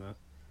fantastic in that.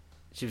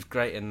 She was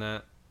great in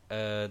that.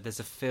 There's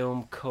a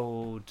film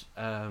called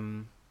I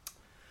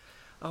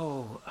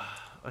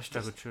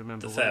struggle to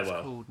remember The what Farewell.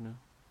 it's called now.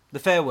 The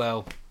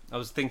Farewell. I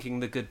was thinking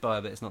The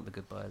Goodbye, but it's not The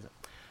Goodbye, is it?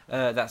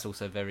 That's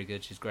also very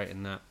good. She's great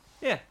in that.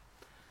 Yeah.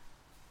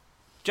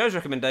 Joe's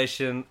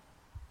recommendation: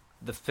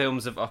 the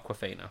films of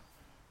Awkwafina.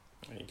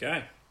 There you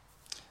go.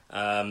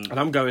 And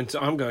I'm going to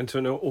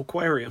an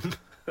aquarium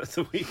at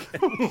the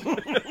weekend.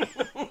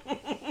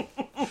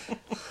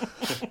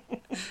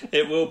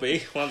 It will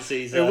be once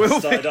he's It will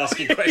started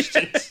asking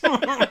questions.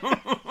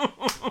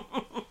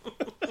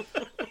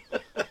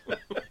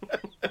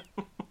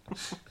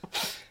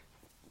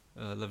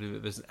 Lovely bit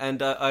of business.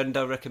 And I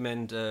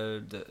recommend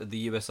the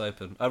US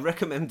Open. I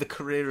recommend the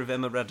career of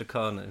Emma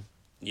Raducanu.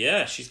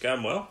 Yeah, she's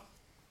going well.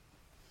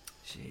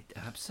 She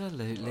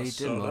absolutely I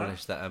saw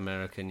demolished that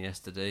American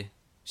yesterday.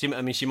 She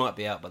might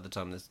be out by the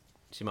time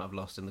she might have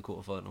lost in the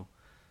quarterfinal.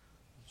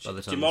 By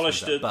the time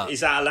Demolished this comes her. out. But Is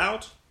that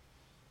allowed?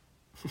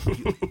 do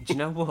you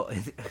know what?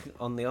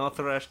 On the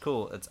Arthur Ashe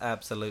court, it's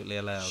absolutely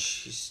allowed.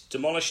 She's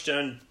demolished her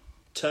and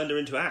turned her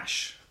into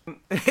ash.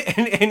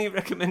 Any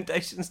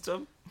recommendations,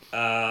 Tom?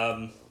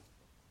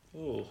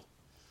 Oh,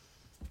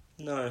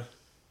 no,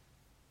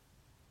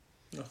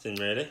 nothing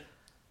really.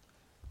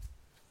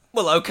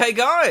 Well, okay,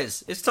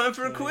 guys, it's time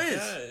for a quiz.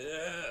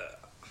 Yeah.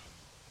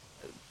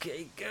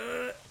 Okay,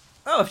 guys.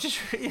 Oh, I've just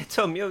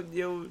Tom, your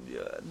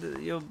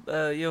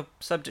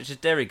subject is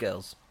Dairy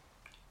Girls.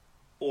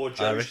 Or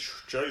Irish.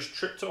 Joe's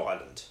trip to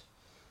Ireland.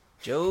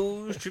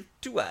 Joe's trip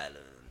to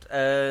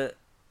Ireland.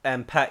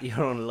 And Pat,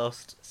 you're on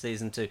Lost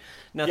season 2.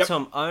 Now, Yep.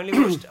 Tom,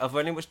 I've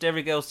only watched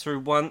Dairy Girls through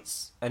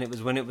once, and it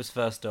was when it was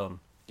first on.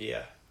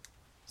 Yeah.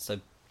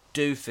 So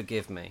do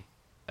forgive me.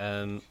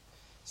 So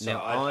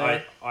Now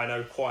I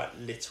know quite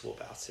little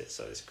about it,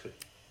 so this could.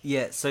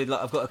 Yeah, so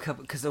like I've got a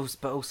couple because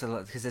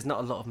there's not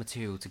a lot of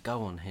material to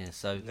go on here.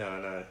 So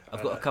No.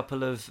 I've got a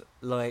couple of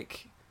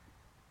like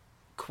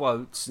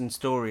quotes and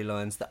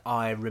storylines that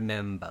I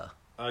remember.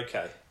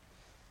 Okay.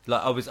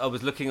 Like I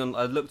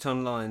looked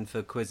online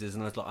for quizzes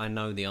and I was like, I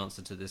know the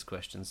answer to this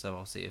question, so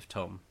I'll see if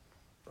Tom.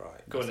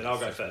 Right. Go on, then I'll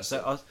go first.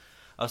 So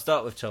I'll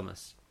start with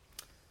Thomas.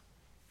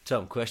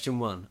 Tom, question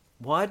 1: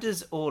 why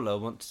does Orla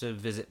want to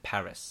visit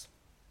Paris?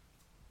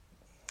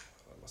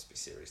 That must be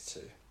series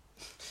 2.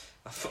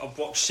 I've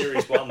watched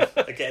series 1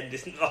 again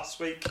last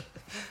week.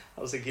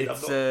 I was thinking,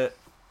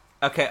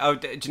 Okay.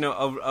 Do you know?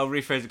 I'll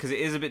rephrase it because it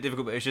is a bit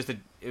difficult, but it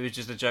was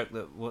just a joke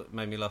that what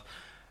made me laugh.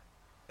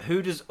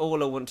 Who does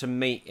Orla want to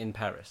meet in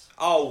Paris?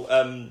 Oh,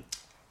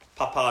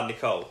 Papa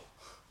Nicole.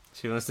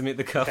 She wants to meet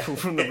the couple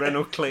from the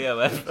Renault Clio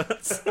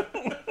adverts.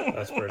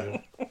 That's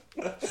brilliant.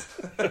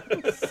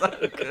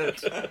 So good.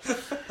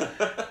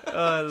 Oh,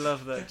 I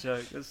love that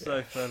joke. It's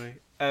so funny.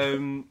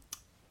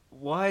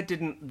 Why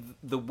didn't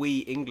the wee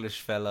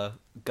English fella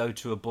go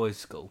to a boys'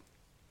 school?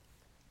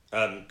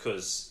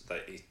 Because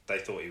they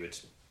thought he would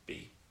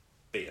be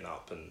beaten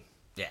up and.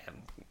 Yeah,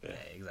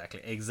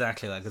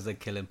 exactly that, because they'd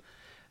kill him.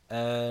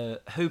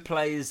 Who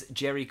plays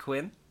Jerry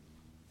Quinn?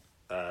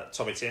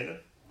 Tommy Tiernan.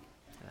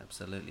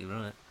 Absolutely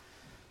right.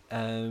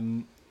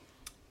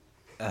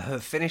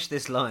 Finish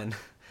this line.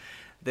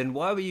 Then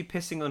why were you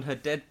pissing on her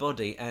dead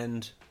body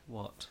and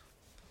what?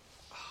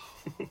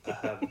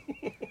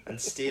 And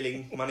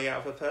stealing money out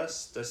of her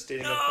purse. They're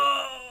stealing her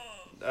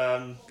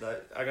purse.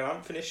 I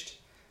haven't finished.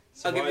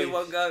 So I'll give you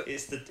one go.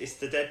 It's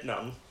the dead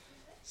nun.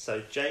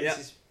 So James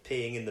is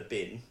peeing in the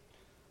bin.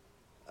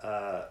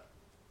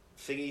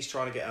 Thingy's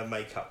trying to get her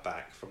makeup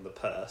back from the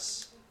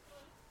purse.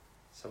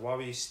 So why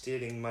were you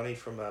stealing money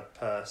from her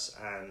purse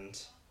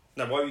and...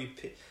 No, why were you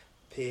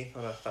peeing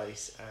on her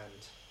face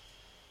and...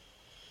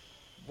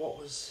 What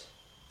was...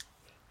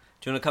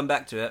 Do you want to come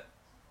back to it?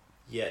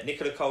 Yeah,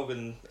 Nicola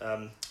Colgan,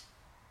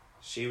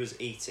 she was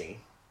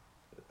eating.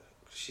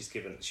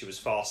 She was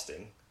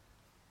fasting.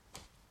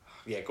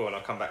 Yeah, go on, I'll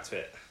come back to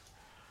it.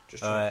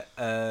 Just All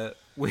right.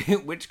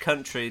 Which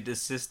country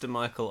does Sister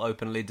Michael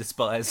openly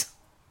despise?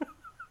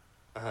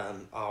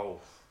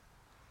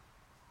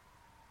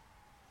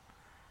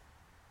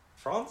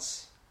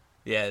 France?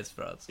 Yeah, it's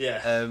France.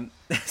 Yeah.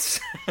 It's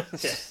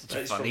It's a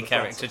from funny the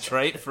character France.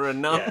 trait for a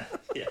nun.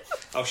 Yeah.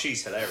 Oh,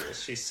 she's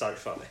hilarious. She's so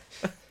funny.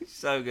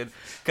 So good.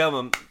 Come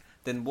on.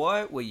 Then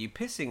why were you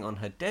pissing on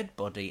her dead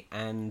body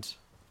and...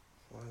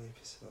 Why are you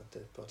pissing on a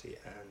dead body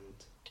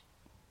and...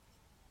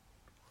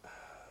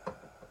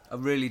 I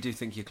really do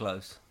think you're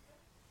close.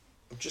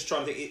 I'm just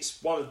trying to think.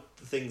 It's one of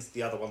the things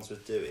the other ones were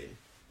doing.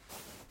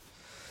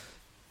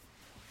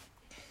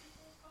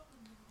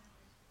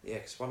 Yeah,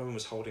 because one of them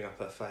was holding up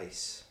her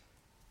face.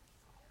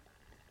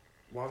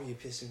 Why were you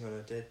pissing on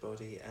a dead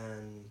body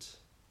and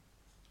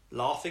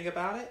laughing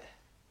about it?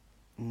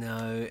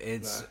 No,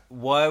 it's... No.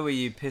 Why were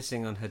you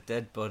pissing on her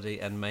dead body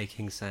and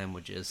making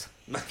sandwiches?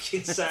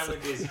 Making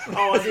sandwiches.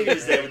 Oh, I knew he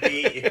was there with the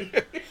eating.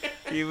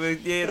 You were...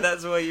 Yeah,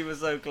 that's why you were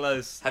so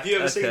close. Have you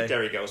ever seen Okay.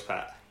 Derry Girls,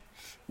 Pat?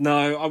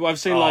 No, I've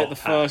seen like the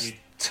Pat, first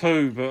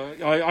two,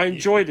 but I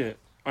enjoyed it.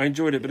 I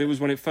enjoyed it, but it was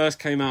when it first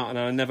came out, and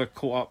I never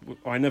caught up.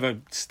 I never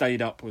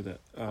stayed up with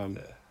it.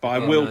 But I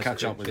Yeah, will no, it's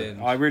catch a up good with it.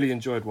 binge. I really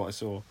enjoyed what I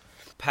saw.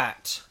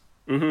 Pat.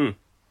 Mm-hmm.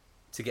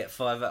 to get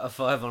 5 out of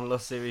 5 on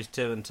Lost Series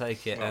 2 and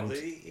take it. Well, And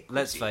it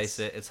let's is. face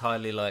it, it's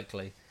highly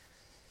likely.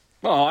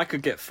 Well, I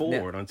could get 4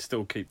 Yeah. and I'd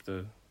still keep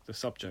the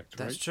subject,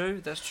 right? That's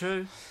true. That's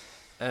true.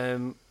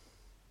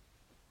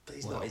 But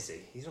he's not, is he?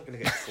 He's not going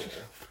to get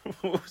 4.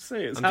 We'll see.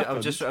 It's I'm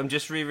happened. I'm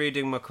just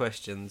rereading my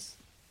questions.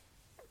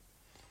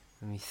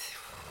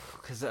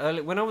 Because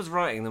when I was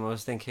writing them, I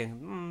was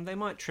thinking they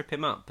might trip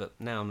him up. But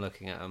now I'm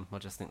looking at them, I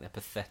just think they're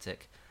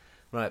pathetic.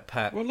 Right,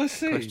 Pat. Well, let's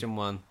see. Question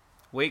 1,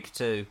 week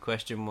 2.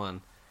 Question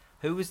 1: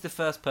 who was the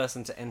first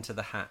person to enter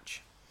the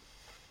hatch?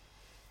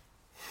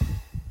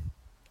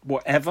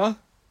 Whatever?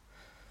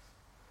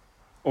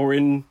 Or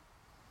in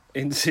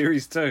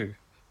Series 2?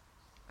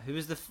 Who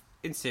was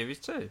in Series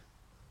 2? It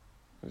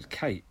was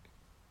Kate.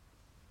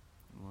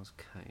 It was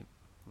Kate.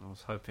 I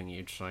was hoping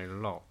you'd say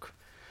Locke.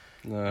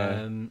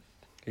 No,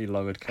 he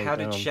lowered Kate How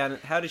down.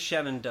 did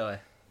Shannon die?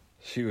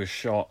 She was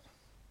shot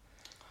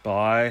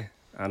by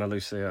Anna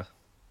Lucia.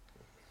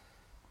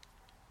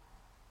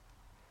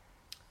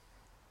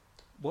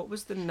 What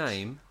was the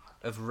name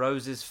of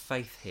Rose's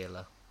faith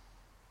healer?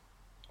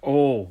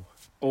 Oh,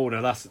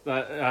 no, that's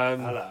that.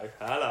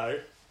 Hello.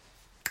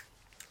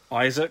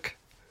 Isaac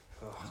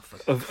For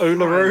of crying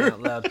Uluru.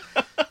 out loud.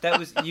 That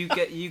was you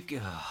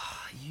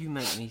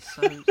make me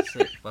so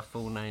sick by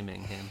full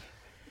naming him.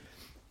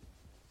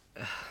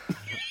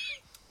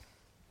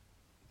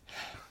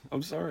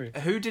 I'm sorry.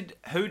 Who did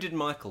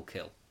Michael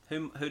kill?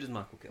 Who does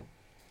Michael kill?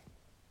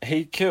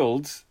 He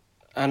killed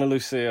Anna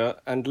Lucia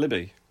and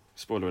Libby.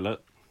 Spoiler alert.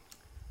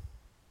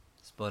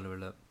 Spoiler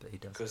alert, but he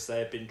does. Because they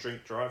had been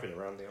drink driving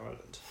around the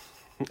island.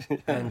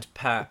 And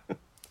Pat,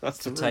 That's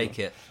to the take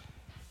it.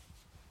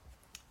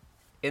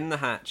 In the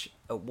hatch,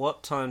 at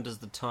what time does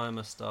the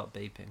timer start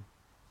beeping?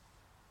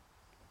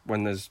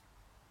 When there's...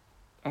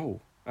 I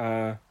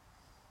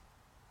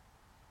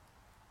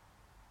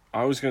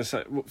was going to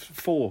say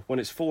 4, when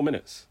it's 4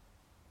 minutes.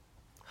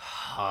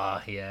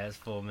 Ah, yeah, it's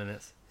 4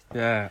 minutes.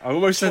 Yeah, I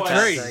almost said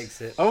Twice. 3.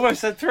 Takes it. I almost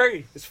said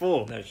 3. It's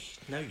 4.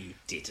 No, you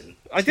didn't.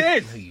 I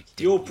did. No, you didn't.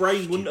 Your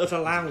brain wouldn't have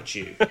allowed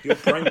you. Your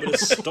brain would have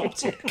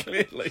stopped it.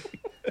 Clearly.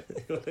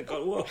 You would have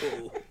gone,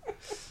 whoa.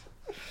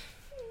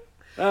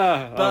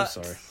 I'm But,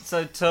 sorry.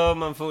 So,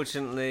 Tom,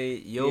 unfortunately,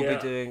 you'll Yeah.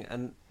 be doing...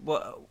 And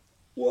what?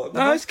 What?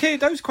 No,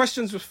 those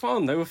questions were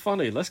fun. They were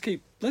funny. Let's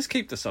keep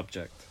the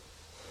subject.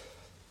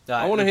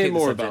 I want to hear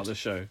more about the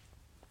show.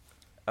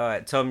 All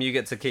right, Tom, you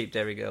get to keep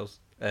Derry Girls.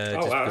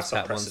 Oh, wow, that's a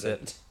Pat wants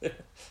it.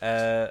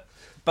 precedent.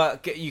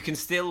 But you can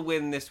still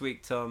win this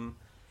week, Tom,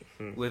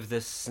 with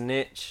the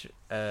snitch.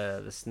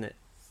 The snitch.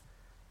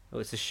 Oh,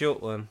 it's a short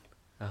one.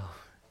 Oh.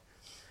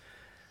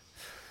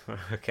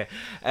 Okay.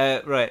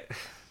 Right.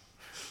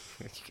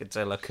 You can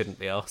tell I couldn't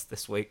be asked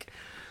this week.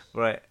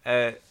 Right.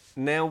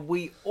 Now,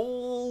 we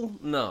all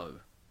know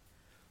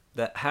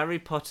that Harry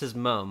Potter's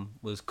mum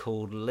was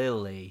called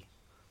Lily.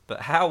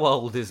 But how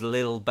old is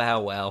Lil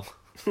Bow Wow?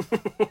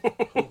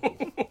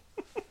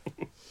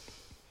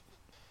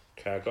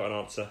 Okay, I've got an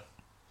answer.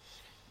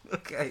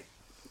 Okay.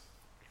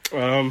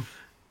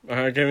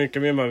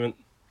 Give me a moment.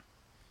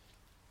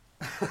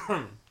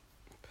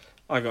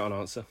 I got an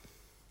answer.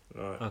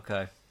 Right.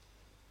 Okay.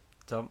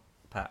 Tom,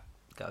 Pat,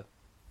 go.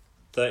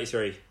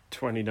 33.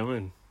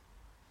 29.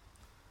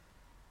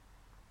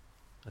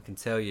 I can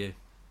tell you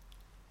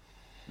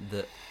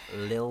that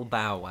Lil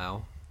Bow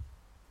Wow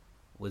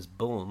was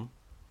born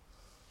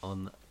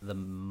on the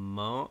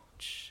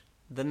March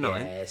the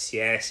 9th.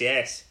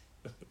 Yes.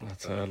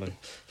 That's early.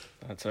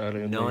 That's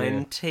early in the year.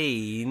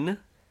 1987.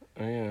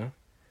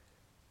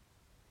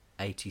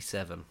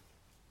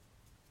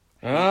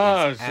 Oh, yeah.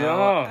 Our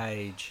Ah,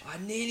 age. I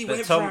nearly But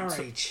went Tom- for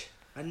our age.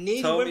 I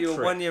nearly Tom, went you're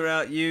for 1 it. year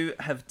out. You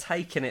have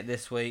taken it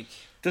this week.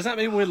 does that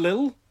mean we're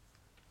Lil?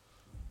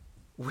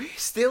 We're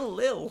still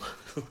Lil.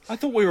 I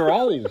thought we were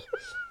old.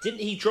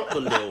 Didn't he drop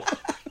the lil?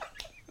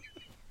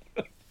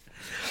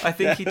 I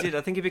think he did.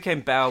 I think he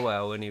became Bow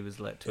Wow when he was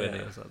like 20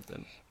 or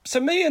something. So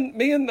me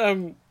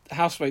and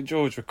housemate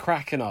George were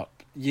cracking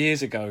up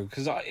years ago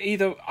because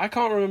I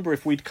can't remember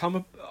if we'd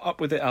come up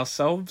with it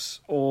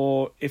ourselves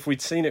or if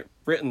we'd seen it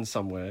written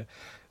somewhere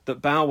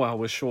that Bow Wow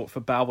was short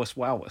for Bowus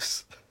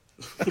Wowus.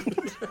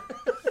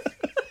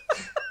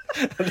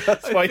 And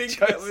that's why he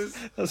chose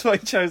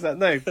that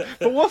name.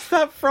 But what's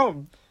that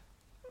from?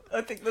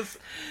 I think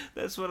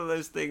that's one of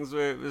those things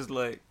where it was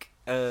like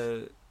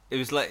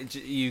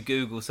you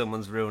Google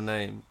someone's real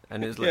name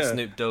and it was like Yeah.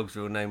 Snoop Dogg's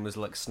real name was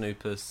like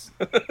Snoopus.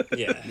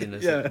 Yeah. You know,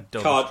 Yeah.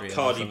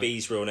 Cardi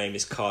B's real name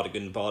is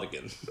Cardigan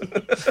Bardigan.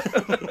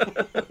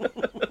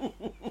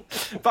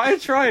 But I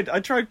tried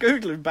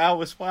Googling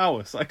Bowus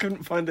Wowus. I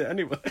couldn't find it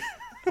anywhere.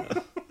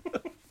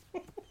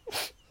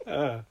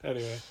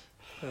 Anyway.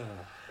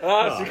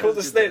 So you called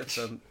the snitch.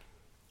 So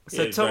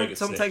Yeah, very Tom good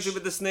takes snitch. it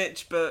with the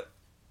snitch, but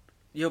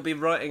you'll be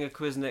writing a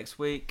quiz next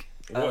week.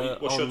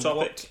 What's your on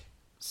topic? what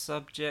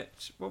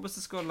subject? What was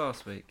the score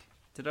last week?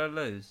 Did I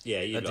lose?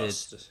 Yeah, you I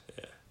lost. did.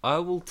 Yeah. I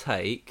will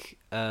take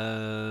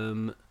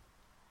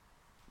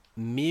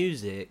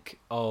music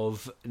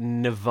of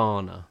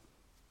Nirvana.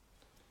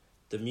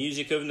 The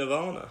music of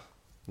Nirvana.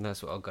 And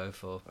that's what I'll go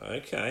for.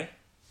 Okay.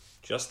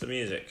 Just the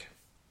music.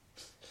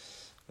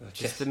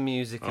 Just the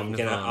music of I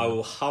Nirvana.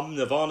 will hum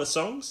Nirvana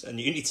songs, and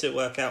you need to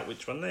work out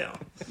which one they are.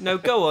 No,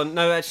 go on.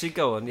 No, actually,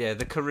 go on. Yeah,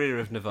 the career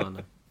of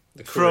Nirvana.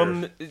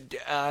 From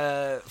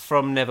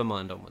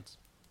Nevermind onwards.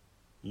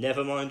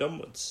 Nevermind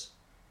onwards.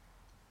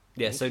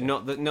 Yeah, Okay. so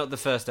not the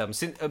first album.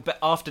 But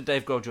after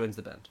Dave Grohl joins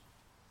the band.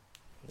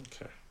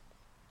 Okay.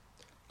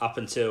 Up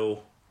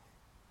until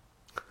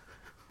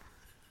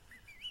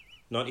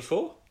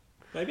 94,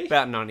 maybe?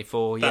 About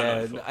 94, About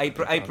yeah.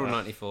 94. April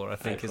 94, I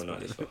think. April is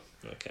 94.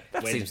 Okay.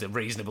 That seems a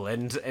reasonable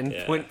end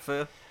point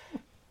for...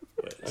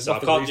 There's So I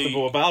nothing can't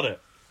reasonable do. about it.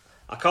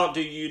 I can't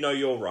do You Know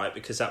You're Right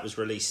because that was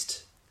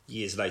released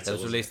years later. That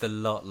was wasn't released a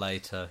lot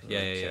later. Yeah,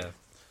 Okay. yeah.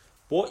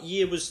 What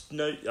year was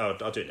no? Oh,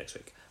 I'll do it next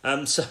week.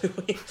 So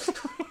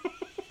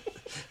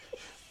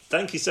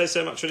thank you so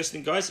much for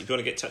listening, guys. If you want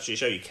to get in touch with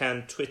the show, you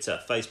can Twitter,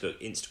 Facebook,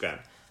 Instagram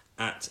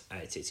at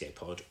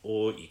ATTAPod,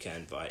 or you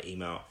can via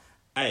email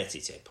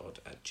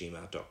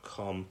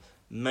ATTAPod@gmail.com.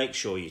 Make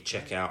sure you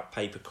check out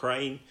Paper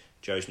Crane,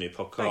 Joe's new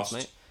podcast. Thanks,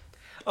 mate.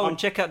 Oh, and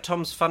check out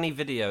Tom's funny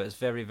video. It's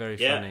very, very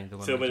funny. The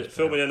one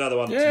filming another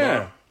one Yeah.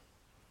 tomorrow.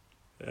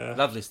 Yeah.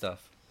 Lovely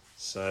stuff.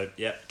 So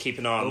yeah, keep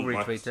an eye I'll on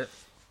my retweet it.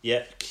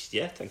 Yeah,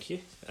 thank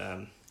you.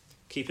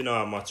 Keep an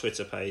eye on my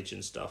Twitter page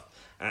and stuff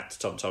at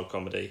Tom Told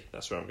Comedy.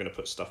 That's where I'm going to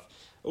put stuff.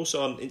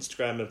 Also on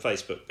Instagram and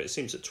Facebook, but it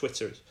seems that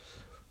Twitter is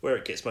where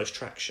it gets most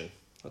traction.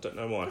 I don't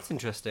know why. That's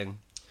interesting.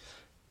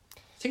 I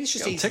think it's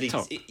just Get on easy.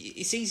 TikTok.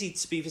 It's easy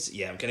to be visited.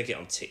 Yeah, I'm going to get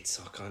on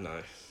TikTok. I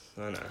know.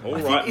 All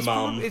think right, it's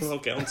Mum. probably- I'll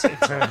get on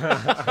TikTok.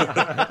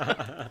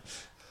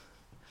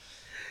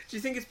 Do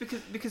you think it's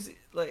because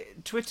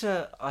like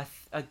Twitter? I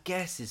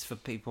guess is for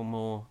people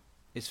more.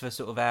 It's for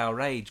sort of our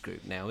age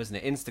group now, isn't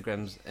it?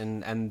 Instagram's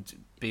and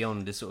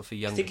beyond is sort of for I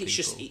younger think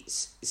people.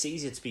 it's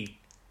easier to be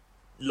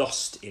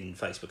lost in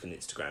Facebook and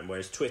Instagram,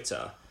 whereas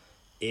Twitter,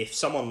 if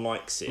someone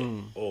likes it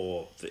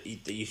or that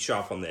you show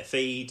up on their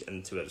feed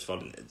and whoever's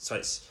following it,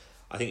 so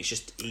I think it's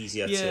just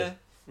easier to.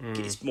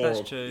 It's more.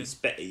 that's true. It's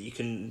better. You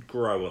can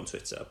grow on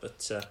Twitter,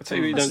 but I tell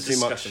you, you that's don't a see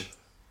much. discussion.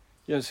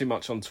 You don't see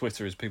much on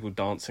Twitter is people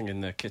dancing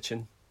in their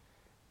kitchen.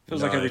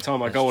 Feels No, like every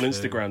time I that's go on true.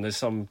 Instagram,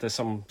 there's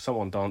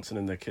someone dancing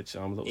in their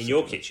kitchen. I'm a little In sick your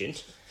of it. kitchen.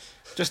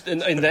 just in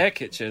their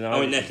kitchen.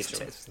 Oh, in their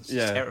kitchen. It's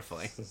Yeah.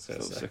 terrifying. A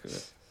little sick of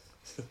it.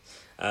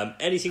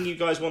 Anything you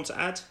guys want to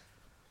add?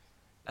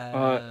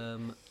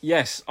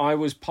 Yes, I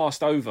was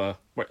passed over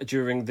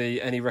during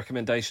the Any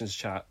Recommendations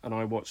chat, and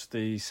I watched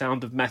The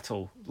Sound of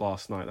Metal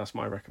last night. That's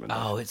my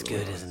recommendation. Oh, it's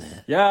good, isn't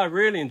it? Yeah, I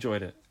really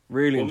enjoyed it.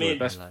 Really Well, enjoyed it.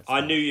 Best.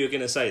 I knew you were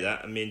going to say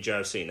that, and me and Joe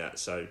have seen that,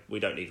 so we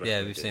don't need.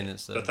 Yeah, we've seen it.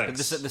 So. But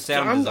thanks. the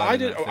sound I design.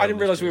 didn't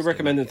realise we were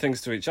recommending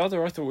things to each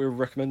other. I thought we were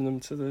recommending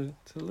them to the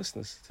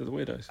listeners, to the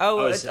weirdos. Oh,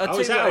 Oh, I'll is tell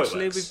that you how what. it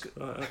Actually, works?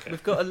 Right, okay.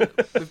 we've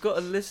got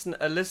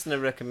a listener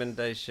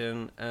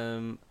recommendation.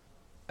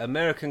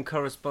 American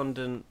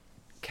correspondent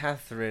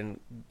Catherine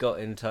got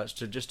in touch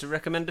to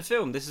recommend a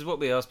film. This is what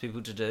we ask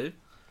people to do,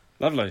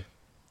 Lovely.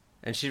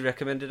 and she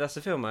recommended us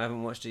a film. I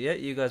haven't watched it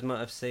yet. You guys might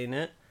have seen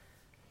it.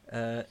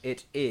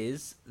 It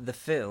is the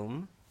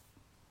film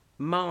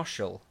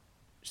Marshall,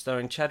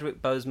 starring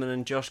Chadwick Boseman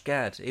and Josh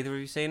Gad. Either of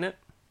you seen it?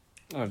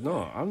 I'm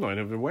not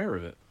even aware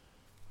of it.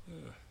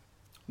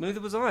 Neither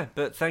was I.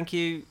 But thank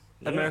you,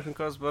 American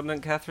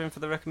correspondent Catherine, for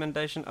the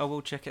recommendation. I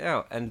will check it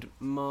out. And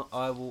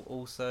I will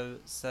also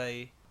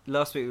say,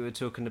 last week we were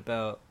talking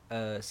about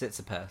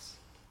Sitsipas,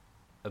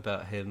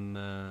 about him.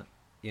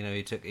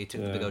 He took the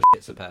big old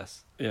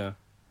Sitsipas. Yeah.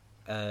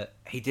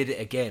 He did it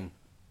again,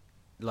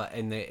 like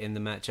in the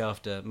match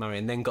after Murray,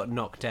 and then got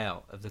knocked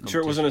out of the competition.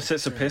 Sure, it wasn't a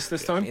sits a piss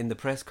this time. In the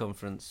press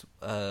conference,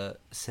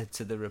 said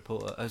to the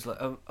reporter, I was like,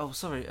 "Oh,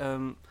 sorry.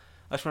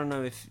 I just want to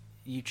know if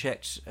you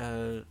checked.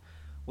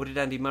 What did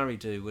Andy Murray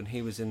do when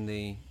he was in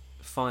the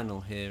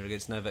final here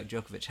against Novak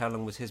Djokovic? How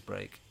long was his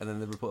break?" And then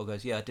the reporter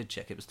goes, "Yeah, I did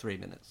check. It was 3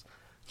 minutes."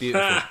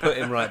 Beautiful. Put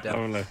him right down.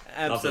 Oh, no.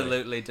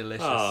 Absolutely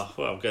delicious. Oh,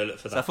 well, go look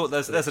for that. So I thought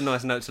there's a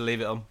nice note to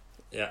leave it on.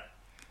 Yeah,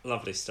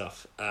 lovely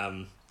stuff.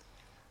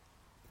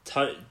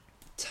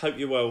 Hope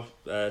you're well,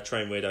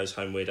 train weirdos,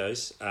 home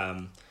weirdos.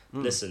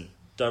 Listen,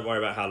 don't worry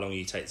about how long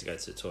you take to go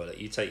to the toilet.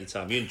 You take your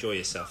time. You enjoy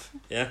yourself.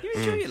 Yeah. You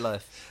enjoy your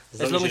life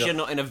as long as you're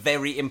not in a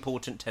very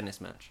important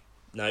tennis match.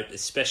 No,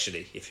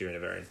 especially if you're in a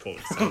very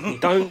important time.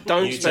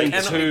 Don't You spend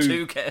take- Cannot be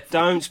too careful.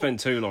 Don't spend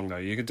too long though.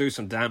 You can do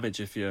some damage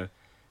if you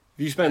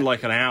spend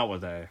like an hour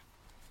there.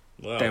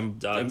 Well, Then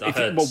I if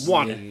heard,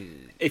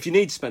 if you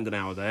need to spend an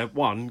hour there,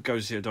 one, go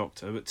see a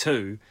doctor, but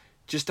two,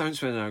 just don't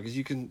spend an hour because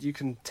you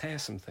can tear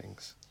some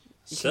things.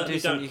 certainly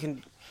You can do don't. you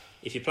can.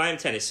 If you're playing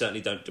tennis,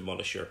 certainly don't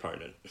demolish your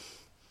opponent.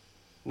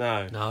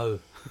 No,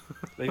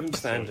 leave him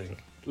standing.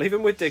 Leave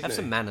him with Have dignity.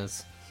 some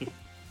manners.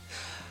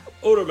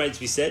 All that remains to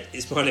be said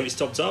is my name is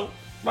Tom Toll.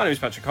 My name is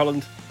Patrick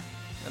Holland.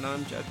 And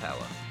I'm Joe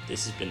Power.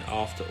 This has been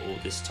After All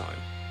This Time.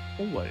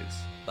 Always.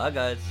 Bye,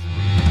 guys.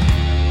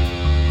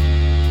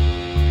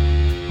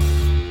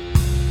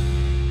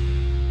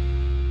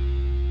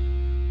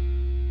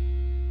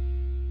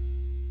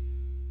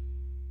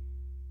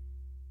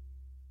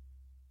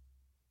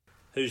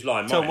 Whose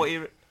line? So Mine? what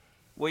you?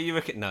 What are you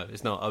reckon? No,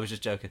 it's not. I was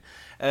just joking.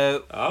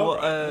 Right,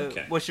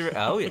 okay. What's your?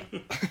 Oh yeah.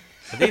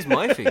 Are these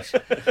my fish?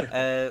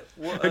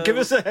 Give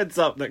us a heads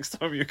up next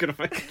time you're going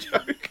to make a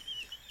joke.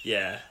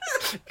 Yeah.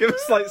 Give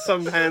us like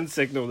some hand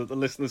signal that the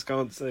listeners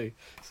can't see,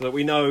 so that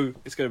we know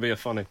it's going to be a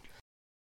funny.